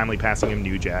 The untimely passing of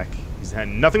New Jack. He's had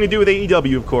nothing to do with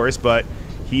AEW, of course, but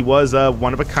he was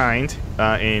one of a kind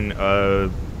in a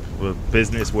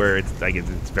business where it's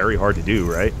very hard to do,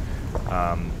 right?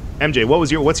 MJ,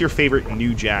 what's your favorite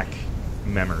New Jack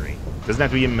memory? Doesn't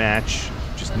have to be a match.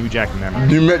 just New Jack memory.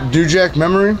 New Jack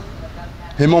memory.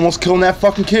 Him almost killing that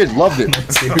fucking kid. Loved it.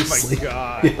 Seriously. Oh my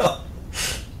God.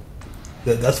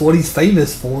 Yeah. That's what he's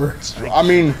famous for. I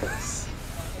mean,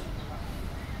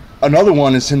 another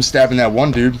one is him stabbing that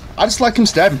one dude. I just like him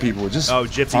stabbing people. It's just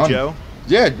Gypsy fun. Joe.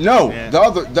 Yeah, no, Yeah. the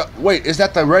other. Wait, is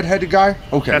that the redheaded guy?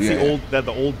 Okay, That's yeah.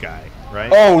 the old guy,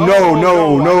 right? Oh,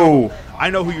 no. I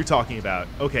know who you're talking about.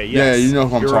 Okay, Yeah, yes. you know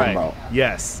who I'm You're talking right. about.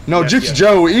 Yes. No, yes, Gypsy yes.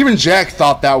 Joe. Even Jack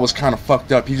thought that was kind of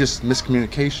fucked up. He just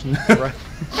miscommunication. Right.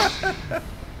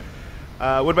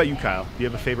 What about you, Kyle? Do you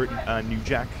have a favorite New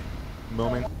Jack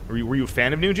moment? Were you a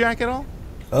fan of New Jack at all?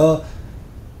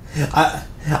 I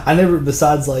never.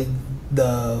 Besides like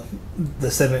the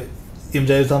segment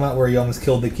MJ was talking about where he almost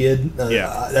killed the kid.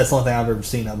 Yeah. That's the only thing I've ever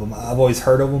seen of him. I've always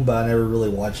heard of him, but I never really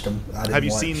watched him. Have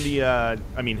you seen the?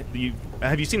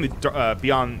 Have you seen the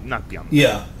Beyond? Not Beyond.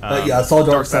 Yeah, yeah. I saw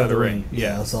Dark Side of the Ring.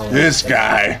 Yeah, I saw that. This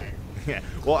guy. Yeah.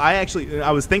 Well,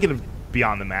 I was thinking of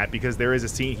Beyond the Mat because there is a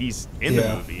scene he's in the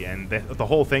Yeah. movie, and the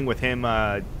whole thing with him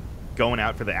going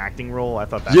out for the acting role, I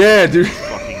thought that Yeah, was dude.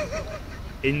 fucking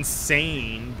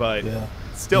insane, but Yeah.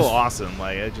 still awesome.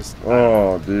 Like I just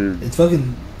Oh, dude. It's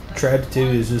fucking tragic too.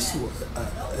 Is just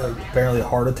apparently a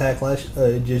heart attack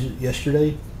just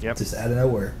yesterday. Yep. Just out of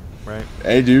nowhere. right.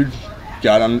 Hey, dude.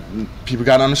 People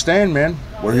gotta understand, man.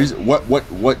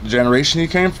 What generation he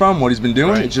came from, what he's been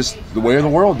doing. Right. It's just the way of the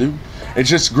world, dude. It's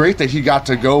just great that he got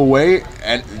to go away,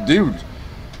 and dude,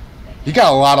 he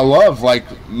got a lot of love. Like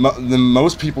than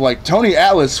most people, like Tony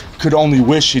Atlas could only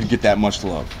wish he'd get that much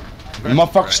love. The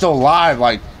motherfucker's still alive,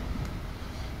 like.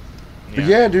 But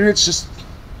yeah, dude, it's just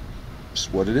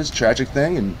what it is. Tragic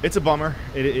thing, and It's a bummer.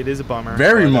 It is a bummer.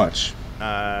 very But, much.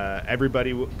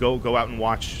 Everybody go out and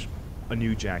watch a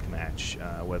New Jack match,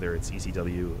 whether it's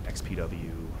ECW,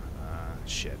 XPW,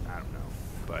 shit, I don't know.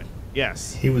 But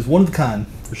yes, He was one of a kind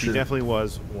for he sure. definitely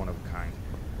was one of a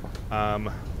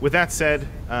kind. With that said,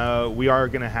 we are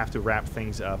going to have to wrap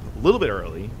things up a little bit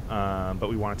early, but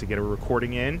we wanted to get a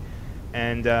recording in.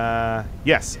 And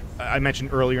yes, I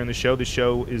mentioned earlier in the show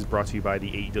is brought to you by the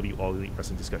AEW All Elite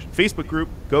Wrestling Discussion Facebook group.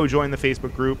 Go join the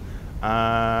Facebook group. What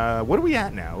are we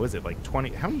at now? Is it like 20?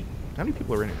 How many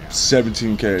people are in it now?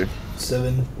 17K.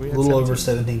 We A had little over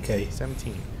 17. 17K.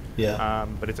 17. Yeah.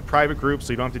 But it's a private group,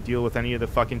 so you don't have to deal with any of the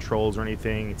fucking trolls or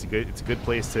anything. It's a good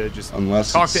place to just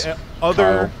Unless talk it's to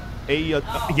other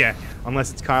Kyle. yeah,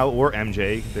 unless it's Kyle or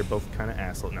MJ. They're both kind of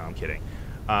assholes. No, I'm kidding.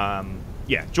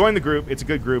 Yeah, join the group. It's a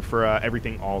good group for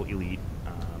everything All Elite.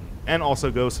 And also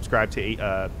go subscribe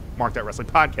to Mark That Wrestling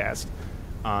Podcast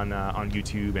on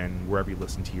YouTube and wherever you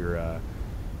listen to your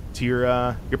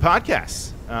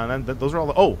podcasts. Those are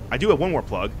all. Oh, I do have one more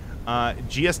plug.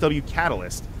 GSW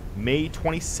Catalyst, May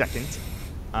 22nd.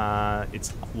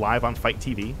 It's live on Fight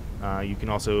TV. You can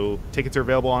also tickets are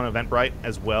available on Eventbrite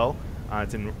as well.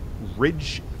 It's in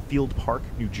Ridgefield Park,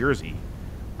 New Jersey.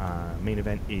 Main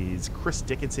event is Chris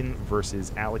Dickinson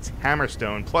versus Alex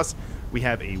Hammerstone. Plus, we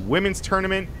have a women's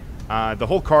tournament. The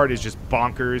whole card is just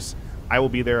bonkers. I will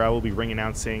be there. I will be ring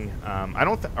announcing.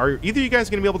 Are either of you guys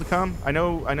going to be able to come? I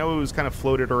know it was kind of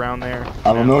floated around there.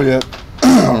 I don't know yet. You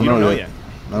don't know yet.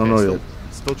 I don't know yet.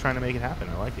 Still trying to make it happen.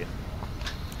 I like it.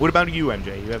 What about you,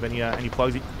 MJ? You have any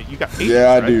plugs? You got pages,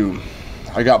 Yeah, I right? do.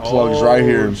 I got plugs right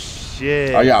here.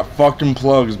 Shit. I got fucking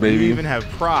plugs, You baby. even have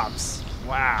props.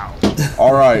 Wow.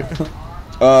 All right.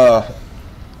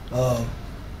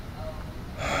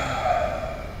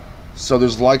 So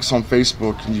there's likes on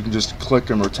Facebook, and you can just click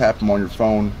them or tap them on your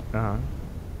phone. Uh-huh.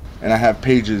 And I have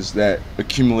pages that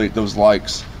accumulate those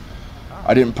likes.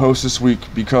 I didn't post this week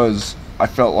because I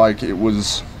felt like it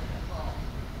was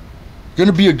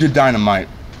gonna be a good Dynamite,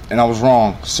 and I was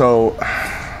wrong. So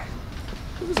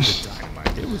It was a good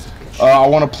Dynamite. It was a good show. I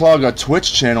want to plug a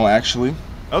Twitch channel, actually,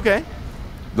 Okay.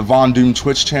 the Von Doom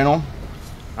Twitch channel.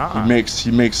 Uh-uh.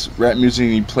 He makes rap music,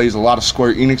 and he plays a lot of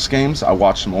Square Enix games. I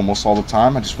watch him almost all the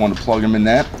time. I just want to plug him in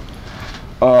that.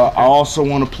 I also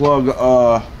want to plug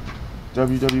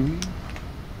WWE.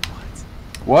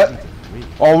 What?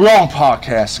 Oh, wrong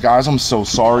podcast, guys. I'm so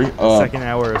sorry. Second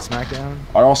hour of SmackDown.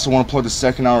 I also want to plug the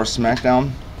second hour of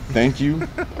SmackDown. Thank you.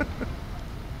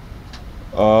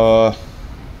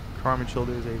 Carmen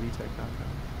Childers, AVTech.com.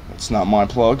 It's not my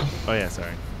plug. Oh yeah,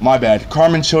 sorry. My bad.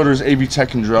 Carmen Childers, AV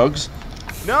Tech and Drugs.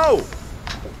 No.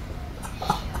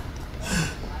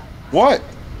 What?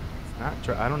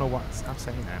 I don't know why. Stop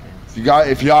saying that,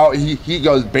 man. He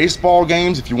goes baseball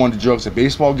games. If you want to do drugs at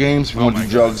baseball games, if you want to do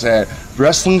drugs at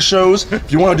wrestling shows,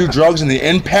 if you want to do drugs in the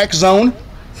impact zone,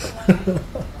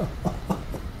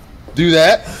 do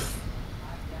that.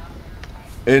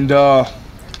 And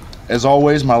as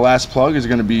always, my last plug is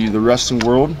going to be the wrestling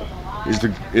world.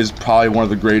 is probably one of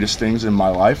the greatest things in my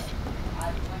life.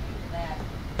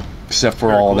 Except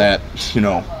for all that,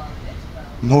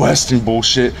 molesting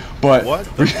bullshit. But What?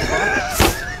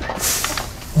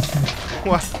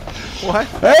 What?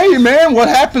 hey, man, what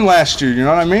happened last year? You know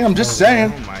what I mean? I'm just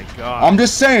saying. Oh my god. I'm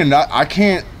just saying. I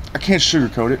can't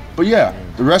sugarcoat it. But yeah,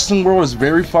 the wrestling world is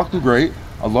very fucking great.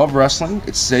 I love wrestling.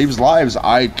 It saves lives.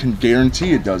 I can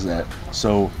guarantee it does that.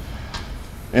 So,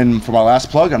 and for my last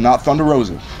plug, I'm not Thunder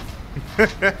Rosa.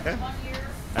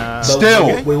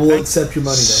 Still, we will accept your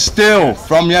money though. Still,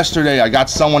 from yesterday, I got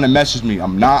someone that messaged me.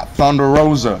 I'm not Thunder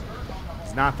Rosa.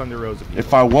 It's not Thunder Rosa. People.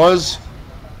 If I was,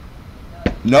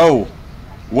 no,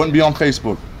 wouldn't be on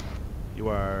Facebook. You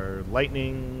are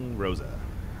Lightning Rosa.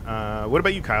 What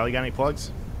about you, Kyle? You got any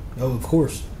plugs? Oh, of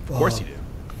course. Of course you do.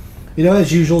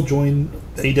 As usual, join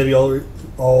the AEW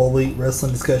All Elite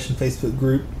Wrestling Discussion Facebook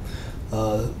group.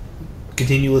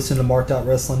 Continue listening to Marked Out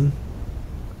Wrestling.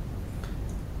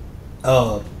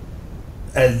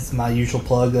 As my usual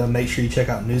plug, make sure you check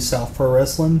out New South Pro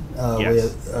Wrestling.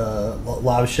 Yes. We have a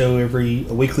live show a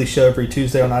weekly show every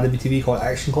Tuesday on IWTV called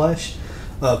Action Clash.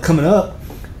 Coming up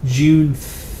June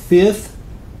 5th,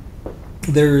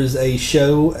 there's a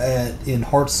show in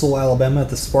Hartselle, Alabama at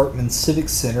the Sparkman Civic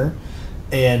Center,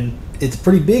 and it's a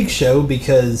pretty big show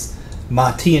because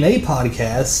my TNA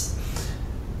podcast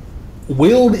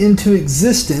willed into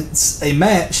existence a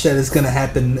match that is going to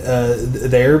happen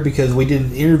there because we did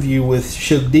an interview with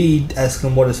Shug D asking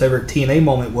him what his favorite TNA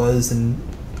moment was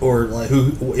or like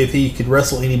who, if he could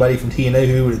wrestle anybody from TNA,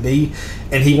 who would it be?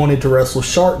 And he wanted to wrestle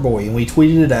Shark Boy, and we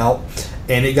tweeted it out,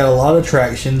 and it got a lot of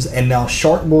attractions. And now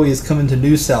Shark Boy is coming to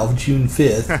New South June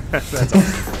 5th. That's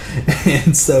awesome.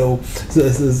 And so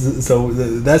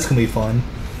that's gonna be fun.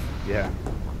 Yeah,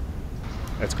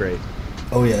 that's great.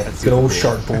 Oh yeah, That's good old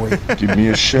super Shark Boy. Give me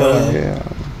a show. But, yeah.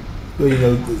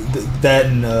 That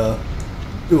and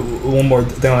one more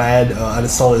thing I add. I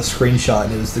just saw this screenshot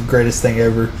and it was the greatest thing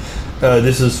ever.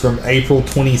 This is from April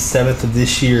 27th of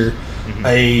this year. Mm-hmm.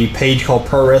 A page called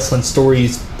Pro Wrestling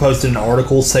Stories posted an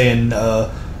article saying it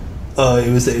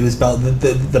was about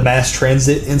the mass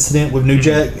transit incident with New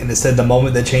Jack, and it said the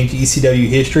moment that changed ECW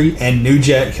history. And New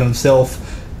Jack himself,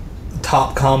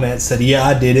 top comment, said, "Yeah,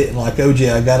 I did it," and like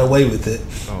OJ, I got away with it.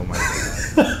 Oh my god.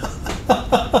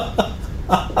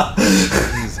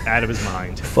 He's out of his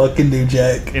mind. Fucking New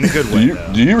Jack. In a good way,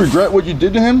 though. Do you regret what you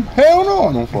did to him? Hell no,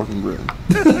 I don't fucking regret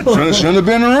it. Shouldn't have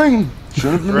been in the ring.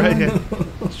 Should have been Right. in the ring.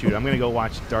 Shoot, I'm gonna go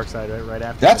watch Dark Side right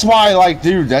after. That's why, like,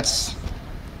 dude,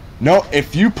 no,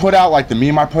 if you put out like the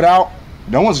meme I put out,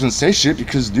 no one's gonna say shit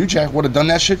because New Jack would have done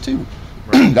that shit too.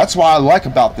 Right. That's why I like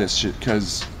about this shit,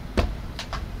 because,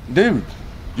 dude,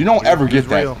 you don't ever get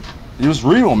that. Real. It was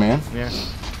real, man. Yeah.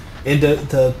 And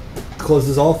to close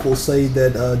this off, we'll say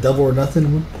that Double or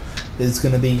Nothing is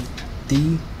going to be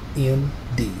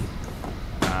DMD.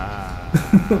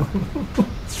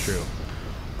 It's true.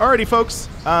 Alrighty, folks.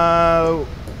 We're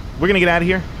going to get out of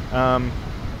here.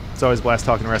 It's always a blast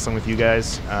talking wrestling with you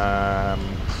guys.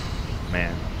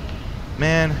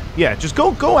 Man. Yeah, just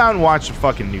go out and watch a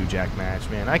fucking New Jack match,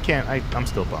 man. I'm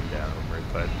still bummed out over it,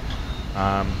 but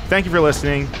thank you for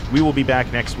listening. We will be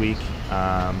back next week.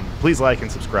 Please like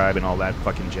and subscribe and all that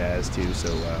fucking jazz too.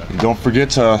 So And don't forget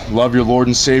to love your Lord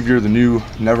and Savior, the new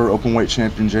never openweight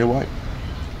champion Jay White.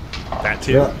 that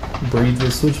too. Yeah, breathe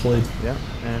the switchblade. Yeah,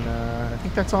 and I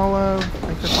think that's all. I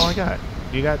I got.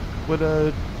 You got what?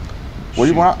 What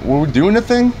do you want? Were we doing the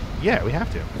thing? Yeah, we have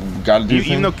to. Got to do the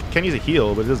thing. Even though Kenny's a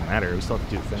heel, but it doesn't matter. We still have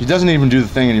to do the thing. He doesn't even do the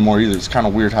thing anymore either. It's kind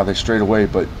of weird how they strayed away,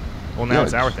 but Well, now yeah,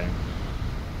 it's our thing.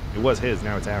 It was his.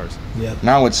 Now it's ours. Yeah.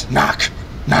 now it's knock,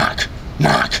 knock,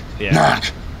 knock, Yeah. knock,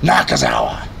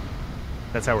 Nakazawa.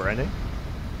 That's how we're ending.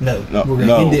 No, No, we're going to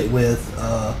no. end it with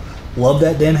Love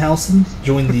That Danhausen.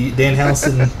 Join the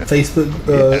Danhausen Facebook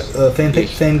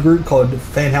fan group called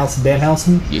Fanhouse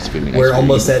Danhausen. Yes, very nice, We're very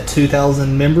almost good. at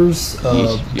 2,000 members.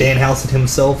 Yes. Danhausen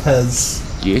himself has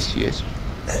Yes. yes,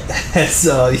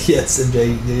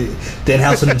 MJ.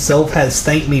 Danhausen himself has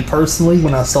thanked me personally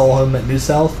when I saw him at New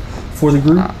South for the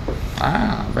group.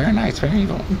 Very nice, very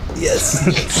good. Yes,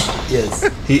 yes.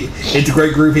 It's a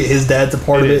great group. His dad's a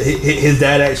part of it. His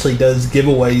dad actually does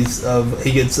giveaways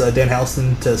he gets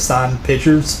Danhausen to sign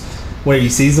pictures when he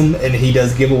sees them, and he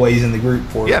does giveaways in the group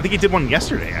for Yeah, I it. think he did one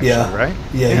yesterday. Actually, Yeah. right?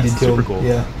 Yeah, he did too. Super cool.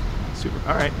 Yeah, Super.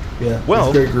 All right. yeah. Well-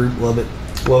 it's a great group. Love it,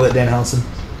 Danhausen.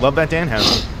 Love that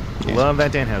Danhausen. Love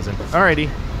that Danhausen. Alrighty.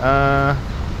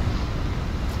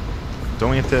 Don't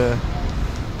we have to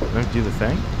do the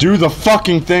thing? Do the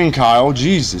fucking thing, Kyle.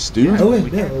 Jesus, dude. Oh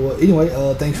yeah. Well, anyway,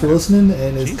 thanks for listening,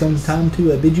 and it's come time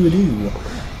to bid you adieu.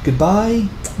 Goodbye.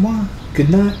 Mwah, good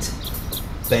night.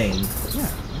 Bang. Yeah.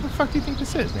 What the fuck fuck do you think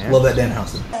this is, man? Love that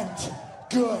Danhausen.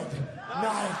 Good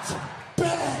night,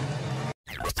 Ben.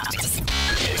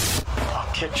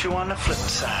 I'll catch you on the flip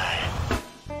side.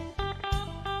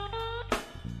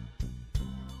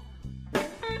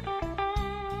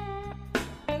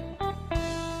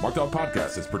 Marked Out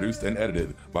Podcast is produced and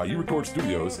edited by U-Record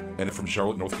Studios and from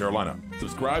Charlotte, North Carolina.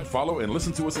 Subscribe, follow, and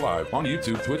listen to us live on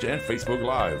YouTube, Twitch, and Facebook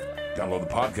Live. Download the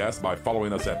podcast by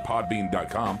following us at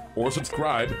podbean.com or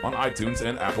subscribe on iTunes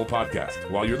and Apple Podcasts.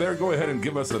 While you're there, go ahead and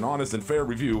give us an honest and fair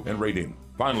review and rating.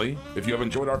 Finally, if you have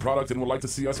enjoyed our product and would like to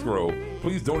see us grow,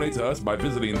 please donate to us by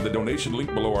visiting the donation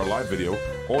link below our live video,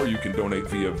 or you can donate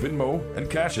via Venmo and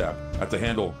Cash App at the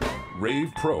handle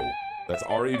RavePro. That's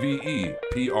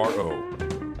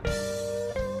RAVEPRO.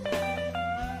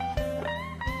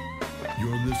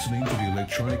 You're listening to the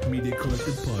Electronic Media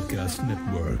Collective Podcast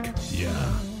Network.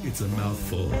 Yeah, it's a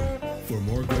mouthful. For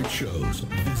more great shows,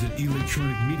 visit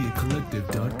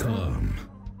electronicmediacollective.com.